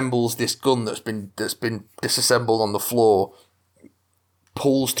 reassembles this gun that's been disassembled on the floor,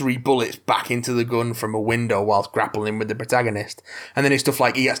 pulls 3 bullets back into the gun from a window whilst grappling with the protagonist, and then it's stuff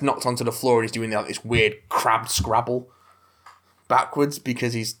like he gets knocked onto the floor and he's doing this weird crab scrabble backwards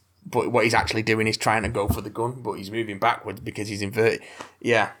because but what he's actually doing is trying to go for the gun, but he's moving backwards because he's inverted.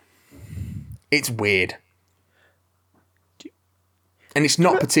 Yeah. It's weird. And it's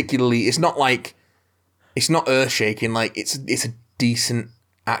not particularly, it's not earth-shaking, like, it's a decent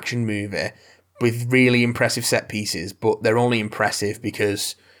action movie with really impressive set pieces, but they're only impressive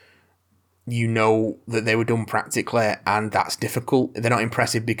because you know that they were done practically, and that's difficult. They're not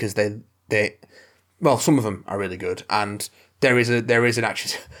impressive because well, some of them are really good, and there is an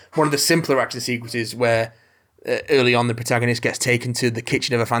action, one of the simpler action sequences where early on the protagonist gets taken to the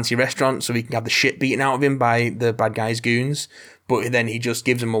kitchen of a fancy restaurant so he can have the shit beaten out of him by the bad guy's goons, but then he just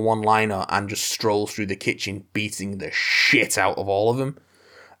gives him a one-liner and just strolls through the kitchen beating the shit out of all of them.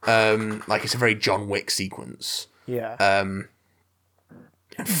 Like it's a very John Wick sequence. Yeah. And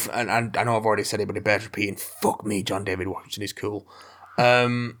I know I've already said it, but it bears repeating. Fuck me, John David Washington is cool.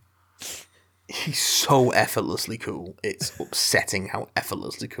 He's so effortlessly cool. It's upsetting how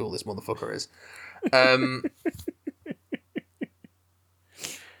effortlessly cool this motherfucker is.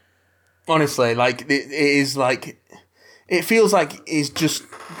 Honestly, like it is like it feels like it's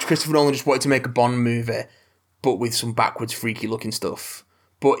just Christopher Nolan just wanted to make a Bond movie, but with some backwards freaky looking stuff.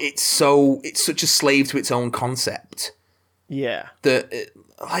 But it's such a slave to its own concept. Yeah. That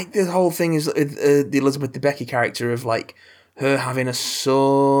like the whole thing is the Elizabeth Debicki character of like her having a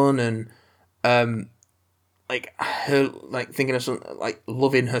son and like her like thinking of son, like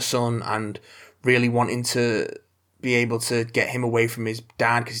loving her son and really wanting to be able to get him away from his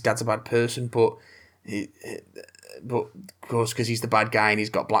dad because his dad's a bad person, but of course because he's the bad guy and he's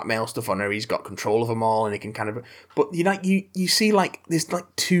got blackmail stuff on her, he's got control of them all and he can kind of. But you see like there's like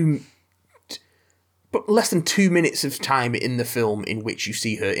less than 2 minutes of time in the film in which you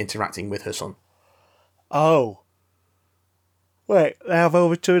see her interacting with her son. Oh. Wait, they have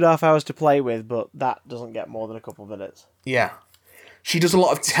over 2.5 hours to play with, but that doesn't get more than a couple of minutes. Yeah. She does a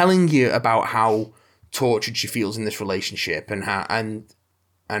lot of telling you about how tortured she feels in this relationship and how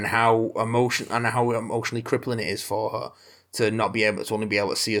emotionally crippling it is for her to only be able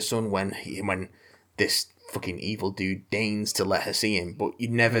to see her son when this fucking evil dude deigns to let her see him, but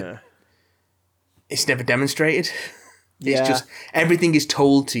it's never demonstrated. It's just everything is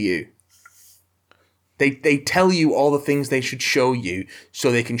told to you. They tell you all the things they should show you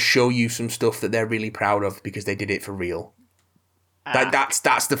so they can show you some stuff that they're really proud of because they did it for real.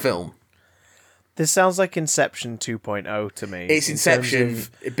 That's the film. This sounds like Inception 2.0 to me. It's Inception,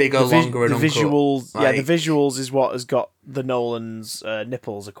 bigger, longer, and the visuals. Like, the visuals is what has got the Nolan's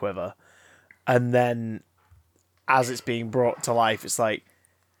nipples a quiver, and then as it's being brought to life, it's like,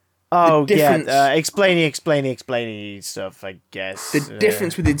 explaining stuff. I guess the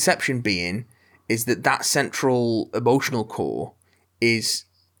difference with Inception being is that central emotional core is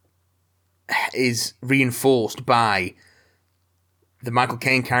reinforced by the Michael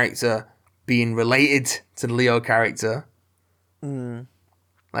Caine character being related to the Leo character. Mm.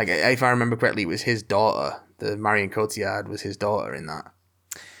 Like, if I remember correctly, it was his daughter. The Marion Cotillard was his daughter in that.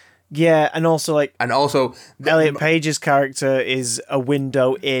 Yeah, and also Elliot Page's character is a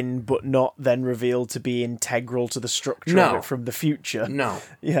window in, but not then revealed to be integral to the structure of it from the future. No,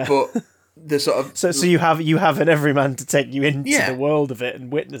 yeah, but the sort of so you have an everyman to take you into the world of it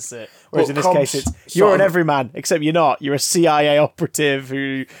and witness it. Whereas in this case, you're an everyman, except you're not. You're a CIA operative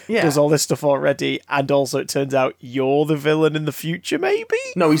who does all this stuff already, and also it turns out you're the villain in the future. Maybe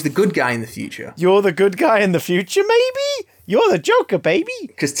no, he's the good guy in the future. You're the good guy in the future. Maybe you're the Joker, baby.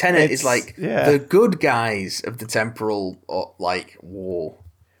 Because Tenet is like the good guys of the temporal war,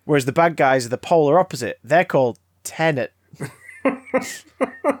 whereas the bad guys are the polar opposite. They're called Tenet.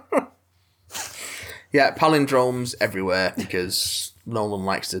 Yeah, palindromes everywhere because Nolan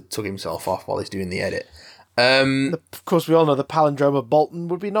likes to tug himself off while he's doing the edit. Of course, we all know the palindrome of Bolton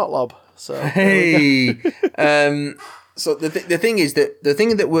would be Notlob. So hey, so the thing is that the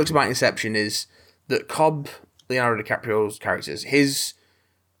thing that works about Inception is that Cobb, Leonardo DiCaprio's characters, his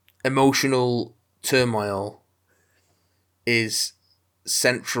emotional turmoil is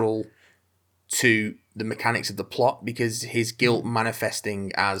central to the mechanics of the plot because his guilt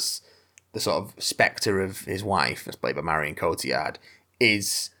manifesting as the sort of spectre of his wife, as played by Marion Cotillard,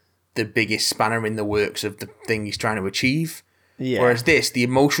 is the biggest spanner in the works of the thing he's trying to achieve. Yeah. Whereas the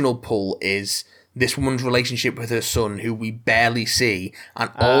emotional pull is this woman's relationship with her son, who we barely see,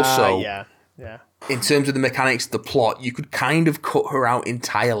 and also, yeah. in terms of the mechanics of the plot, you could kind of cut her out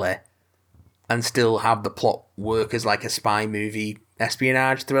entirely and still have the plot work as like a spy movie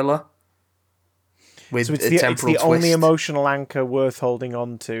espionage thriller. With So it's a temporal the twist. only emotional anchor worth holding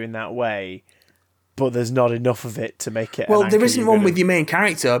on to in that way, but there's not enough of it to make it. Well, there isn't one with your main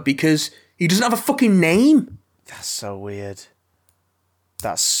character because he doesn't have a fucking name. That's so weird.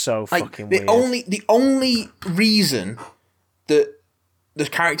 That's so fucking weird. The only reason that the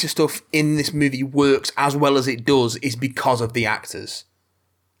character stuff in this movie works as well as it does is because of the actors.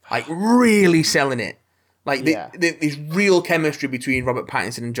 Like, really selling it. Like, there's real chemistry between Robert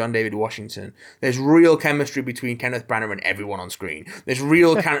Pattinson and John David Washington. There's real chemistry between Kenneth Branagh and everyone on screen. There's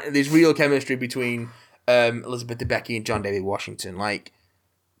real chemistry between Elizabeth Debicki and John David Washington. Like,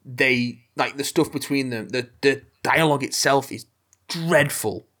 the stuff between them, the dialogue itself is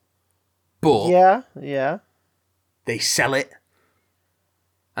dreadful. But yeah. They sell it.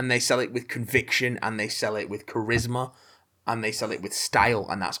 And they sell it with conviction, and they sell it with charisma, and they sell it with style,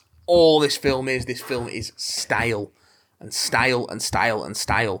 and that's all this film is. This film is style, and style, and style, and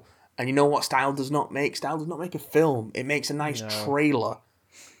style. And you know what style does not make? Style does not make a film. It makes a nice trailer.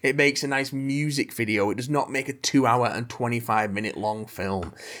 It makes a nice music video. It does not make a 2-hour and 25-minute long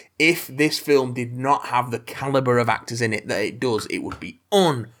film. If this film did not have the caliber of actors in it that it does, it would be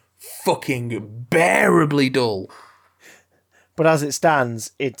unfucking bearably dull. But as it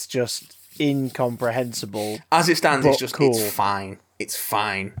stands, it's just incomprehensible. As it stands, it's just cool. It's fine. It's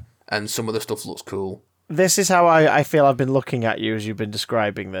fine. And some of the stuff looks cool. This is how I feel I've been looking at you as you've been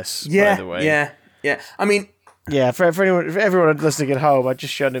describing this, by the way. Yeah. I mean... Yeah, for everyone listening at home, I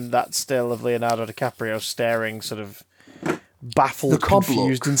just showed him that still of Leonardo DiCaprio staring sort of baffled,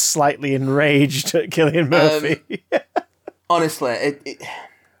 confused, and slightly enraged at Cillian Murphy. Honestly,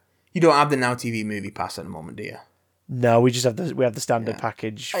 you don't have the Now TV movie pass at the moment, do you? No, we just have the standard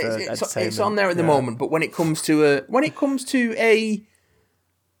package for entertainment. It's on there at the moment, but when it comes to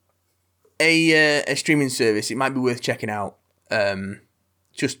a streaming service, it might be worth checking out.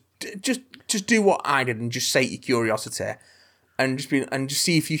 Just do what I did and just sate your curiosity, and just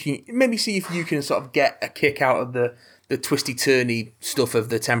see if you can sort of get a kick out of the twisty turny stuff of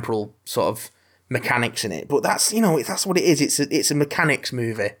the temporal sort of mechanics in it. But that's what it is. It's a mechanics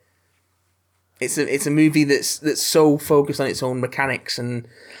movie. It's a movie that's so focused on its own mechanics, and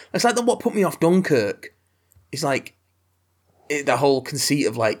it's like what put me off Dunkirk is like the whole conceit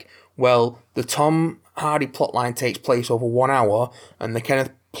of like, well, the Tom Hardy plotline takes place over 1 hour, and the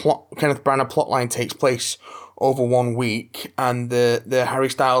Kenneth Branagh plotline takes place over 1 week, and the Harry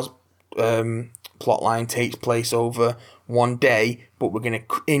Styles plotline takes place over 1 day, but we're going to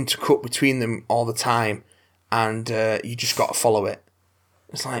intercut between them all the time, and you just got to follow it.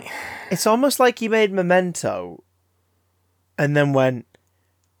 It's like... It's almost like you made Memento and then went...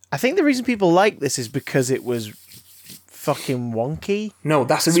 I think the reason people like this is because it was fucking wonky. No,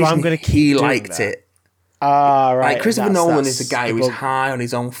 that's the reason he liked it. Ah, right. Like, Christopher Nolan is the guy who's high on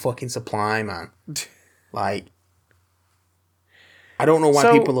his own fucking supply, man. Like... I don't know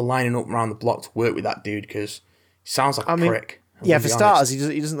why people are lining up around the block to work with that dude, because he sounds like a prick. Yeah, for starters,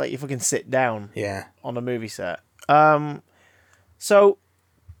 he doesn't let you fucking sit down on a movie set. So...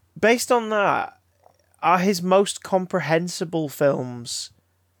 Based on that, are his most comprehensible films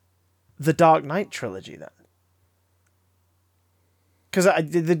the Dark Knight trilogy then? Because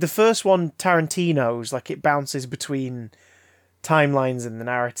the first one, Tarantino's, like it bounces between timelines in the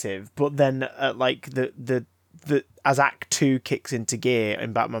narrative, but then like the as Act 2 kicks into gear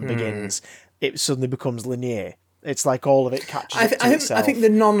in Batman Begins, it suddenly becomes linear. It's like all of it catches itself. I think the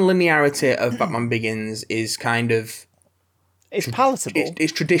non-linearity of Batman Begins is kind of... It's palatable.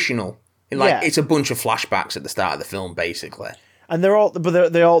 It's traditional. It's a bunch of flashbacks at the start of the film, basically. And they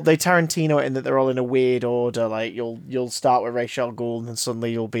Tarantino it in that they're all in a weird order. Like you'll start with Ra's al Ghul, and then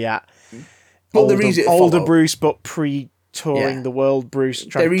suddenly you'll be at older Bruce, but pre-touring the world Bruce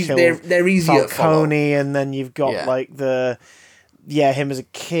trying to kill they're easier Falcone, and then you've got him as a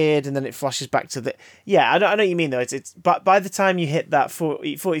kid, and then it flashes back to the I know what you mean though. It's but by the time you hit that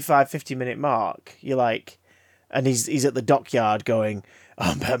 45-50 minute mark, you're like. And he's at the dockyard going,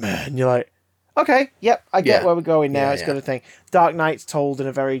 I'm Batman. And you're like, okay, yep, I get where we're going now. It's got a thing. Dark Knight's told in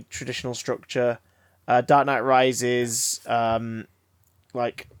a very traditional structure. Dark Knight Rises, 5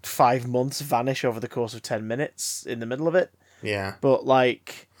 months vanish over the course of 10 minutes in the middle of it. Yeah. But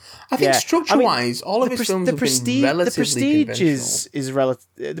like... I think structure-wise, all of his films have been relatively conventional.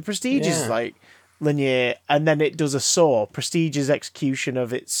 The Prestige is like linear, and then it does a Saw. Prestige's execution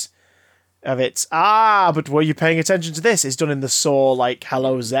of its... of its but were you paying attention to this? It's done in the Saw like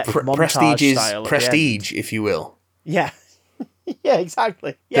Hello Zep montage style. Prestige, if you will. Yeah. Yeah,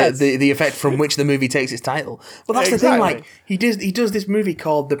 exactly. Yes. The effect from which the movie takes its title. Well, that's the thing. Like he does this movie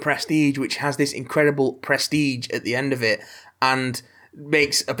called The Prestige, which has this incredible prestige at the end of it, and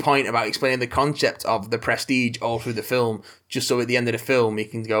makes a point about explaining the concept of the prestige all through the film, just so at the end of the film he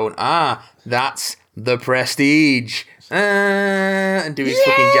can go, that's the prestige, and do his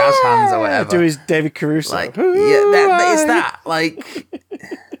fucking jazz hands or whatever. Do his David Caruso. Like, it's that. Like,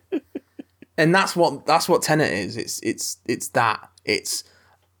 and that's what Tenet is. It's that. It's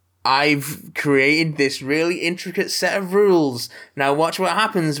I've created this really intricate set of rules. Now watch what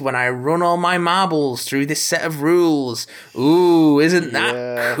happens when I run all my marbles through this set of rules. Ooh, isn't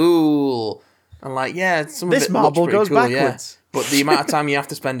that cool? And like, some this of it marble looks goes cool, backwards. But the amount of time you have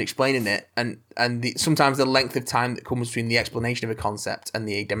to spend explaining it, and sometimes the length of time that comes between the explanation of a concept and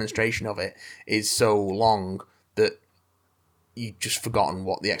the demonstration of it is so long that you've just forgotten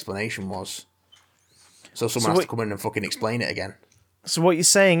what the explanation was. So someone has to come in and fucking explain it again. So what you're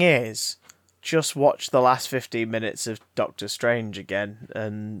saying is, just watch the last 15 minutes of Doctor Strange again,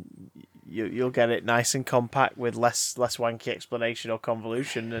 and you'll get it nice and compact with less wanky explanation or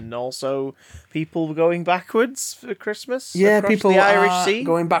convolution, and also people going backwards for Christmas. Yeah, people the Irish are Sea.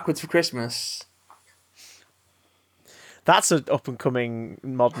 going backwards for Christmas. That's an up and coming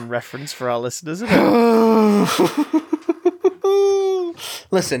modern reference for our listeners, isn't it?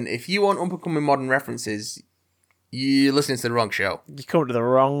 Listen, if you want up and coming modern references, you're listening to the wrong show. You come to the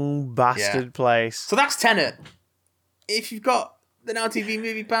wrong bastard place. So that's Tenet. If you've got the Now TV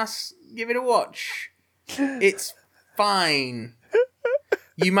Movie Pass, give it a watch. It's fine.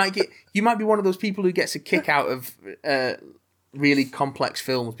 You might be one of those people who gets a kick out of really complex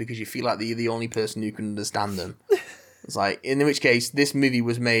films because you feel like you're the only person who can understand them. It's like, in which case, this movie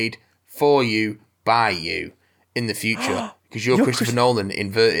was made for you, by you, in the future. Because you're Christopher Nolan,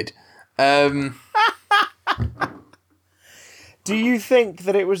 inverted. Do you think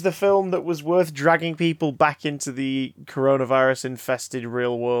that it was the film that was worth dragging people back into the coronavirus-infested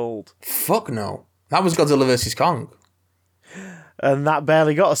real world? Fuck no. That was Godzilla vs. Kong. And that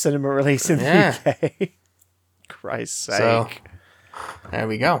barely got a cinema release in the UK. Christ's sake. So, there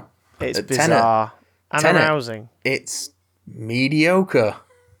we go. It's bizarre and arousing. It's mediocre.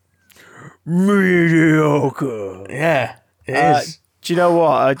 Mediocre. Yeah, it is. Do you know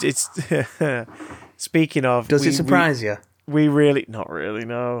what? It's speaking of... Does it surprise you? We really... Not really,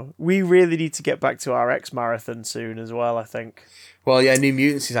 no. We really need to get back to our X-Marathon soon as well, I think. Well, yeah, New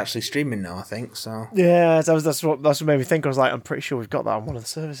Mutants is actually streaming now, I think, so... Yeah, that's what made me think. I was like, I'm pretty sure we've got that on one of the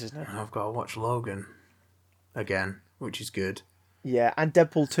services now. I've got to watch Logan again, which is good. Yeah, and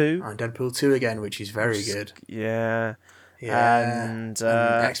Deadpool 2. And Deadpool 2 again, which is very good. Yeah. Yeah. And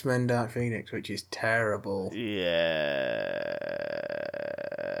X-Men Dark Phoenix, which is terrible. Yeah.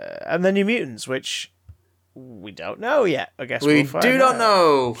 And then New Mutants, which... we don't know yet. I guess we we'll find do not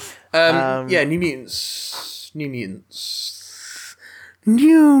out. know. Yeah, New Mutants. New Mutants.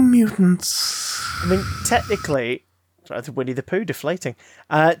 New Mutants. I mean, technically, Winnie the Pooh deflating.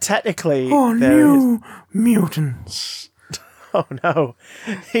 Technically, New Mutants. Oh no,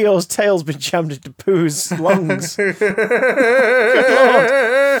 Eeyore's tail's been jammed into Pooh's lungs. Good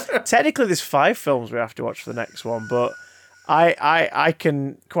Lord. Technically, there's 5 films we have to watch for the next one, but I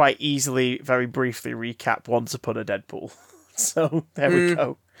can quite easily, very briefly recap Once Upon a Deadpool. So there we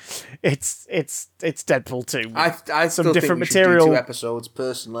go. It's Deadpool 2. I some still different think we material. should do 2 episodes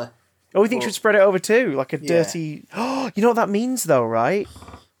personally. Oh, we think we should spread it over 2, like a dirty. Oh, you know what that means though, right?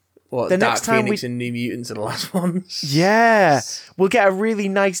 What, the Dark next time Phoenix and New Mutants are the last ones? Yeah, we'll get a really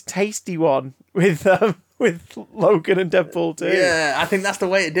nice, tasty one with Logan and Deadpool 2. Yeah, I think that's the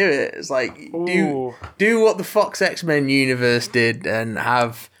way to do it. It's like do what the Fox X-Men universe did and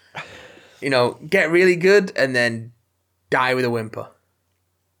have, get really good and then die with a whimper.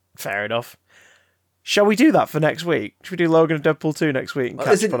 Fair enough. Shall we do that for next week? Should we do Logan and Deadpool 2 next week? And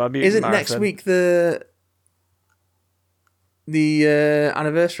catch up on our mutant isn't marathon? next week the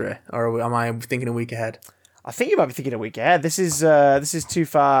anniversary, or am I thinking a week ahead? I think you might be thinking a week ahead. This is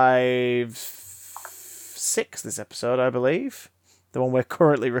 256. This episode, I believe, the one we're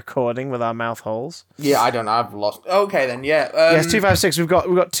currently recording with our mouth holes. Yeah, I don't know. I've lost. Okay, then yeah. Yes, 256. We've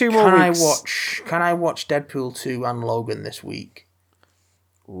got 2 more weeks. Can I watch Deadpool 2 and Logan this week?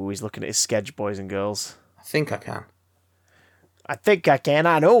 Ooh, he's looking at his sketch, boys and girls. I think I can. I think I can.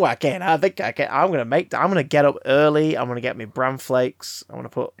 I know I can. I think I can. I'm gonna get up early. I'm gonna get me bran flakes. I'm gonna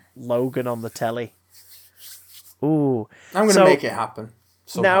put Logan on the telly. Ooh. I'm gonna make it happen.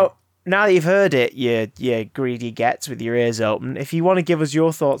 Somehow. Now, now that you've heard it, you greedy gets with your ears open, if you want to give us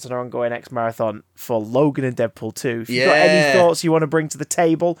your thoughts on our ongoing X Marathon for Logan and Deadpool 2, if you've got any thoughts you want to bring to the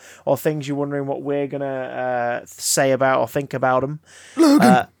table or things you're wondering what we're going to say about or think about them,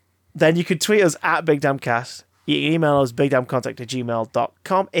 then you can tweet us at BigDamnCast. You can email us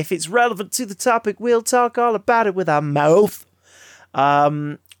bigdamncontact@gmail.com. If it's relevant to the topic, we'll talk all about it with our mouth.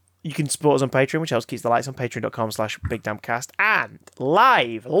 You can support us on Patreon, which helps keep the lights on, patreon.com/BigDamnCast. And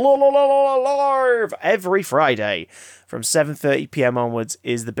live every Friday from 7:30 p.m. onwards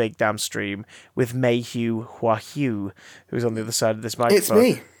is the Big Damn stream with Mayhew Wahoo, who's on the other side of this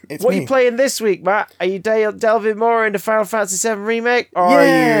microphone. It's what me. Are you playing this week, Matt? Are you delving more into Final Fantasy VII Remake? Or are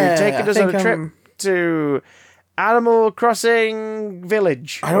you taking us on a trip to Animal Crossing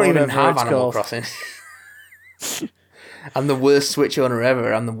Village? I don't even have Animal Crossing. I'm the worst Switch owner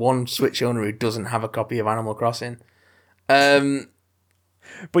ever. I'm the one Switch owner who doesn't have a copy of Animal Crossing. But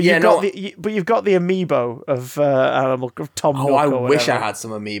you've got the amiibo of Tom Nook. Oh, I wish I had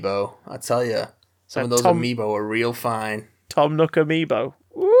some amiibo. I tell you, some of those amiibo are real fine. Tom Nook amiibo.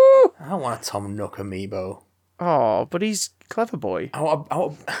 Woo! I don't want a Tom Nook amiibo. Oh, but he's clever boy. I'm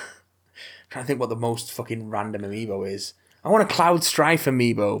trying to think what the most fucking random amiibo is. I want a Cloud Strife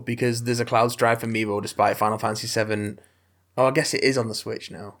amiibo because there's a Cloud Strife amiibo despite Final Fantasy VII. Oh, I guess it is on the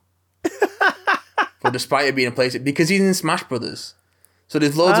Switch now. But despite it being a place, because he's in Smash Brothers. So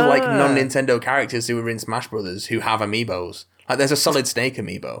there's loads of like non-Nintendo characters who are in Smash Brothers who have amiibos. Like there's a Solid Snake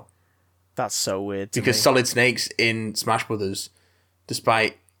amiibo. That's so weird. Because Solid Snake's in Smash Brothers,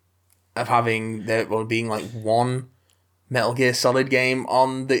 despite of having there being like one Metal Gear Solid game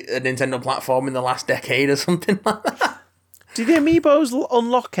on the Nintendo platform in the last decade or something like that. Do the amiibos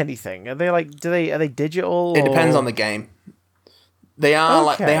unlock anything? Are they like? Are they digital? It depends on the game. They are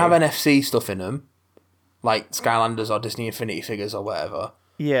like they have NFC stuff in them, like Skylanders or Disney Infinity figures or whatever.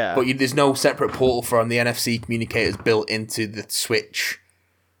 Yeah. But there's no separate portal for them. The NFC communicators built into the Switch,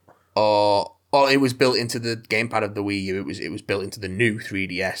 or it was built into the gamepad of the Wii U. It was built into the new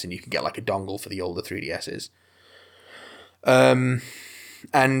 3DS, and you could get like a dongle for the older 3DSs.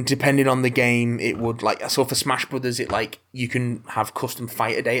 And depending on the game, it would so for Smash Brothers, it you can have custom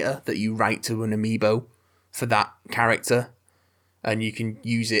fighter data that you write to an amiibo for that character, and you can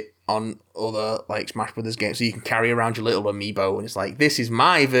use it on other Smash Brothers games. So you can carry around your little amiibo, and it's like, this is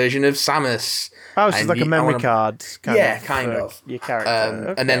my version of Samus. Oh, so it's like a memory card. Kind of. Your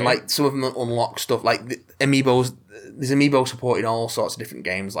character. And then some of them unlock stuff the amiibos. There's amiibo support in all sorts of different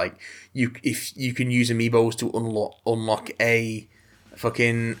games. If you can use amiibos to unlock a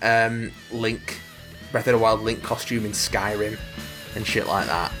fucking Link, Breath of the Wild Link costume in Skyrim and shit like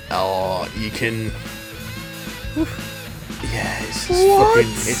that. Or you can... Yeah,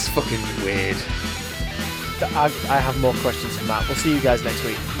 it's fucking weird. I have more questions for Matt. We'll see you guys next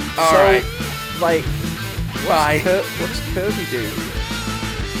week. Alright. Bye. What does Kirby do?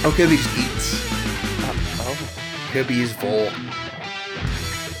 Oh, Kirby just eats. Kirby is Vor.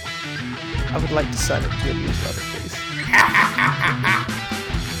 I would like to sign up to your newsletter, please.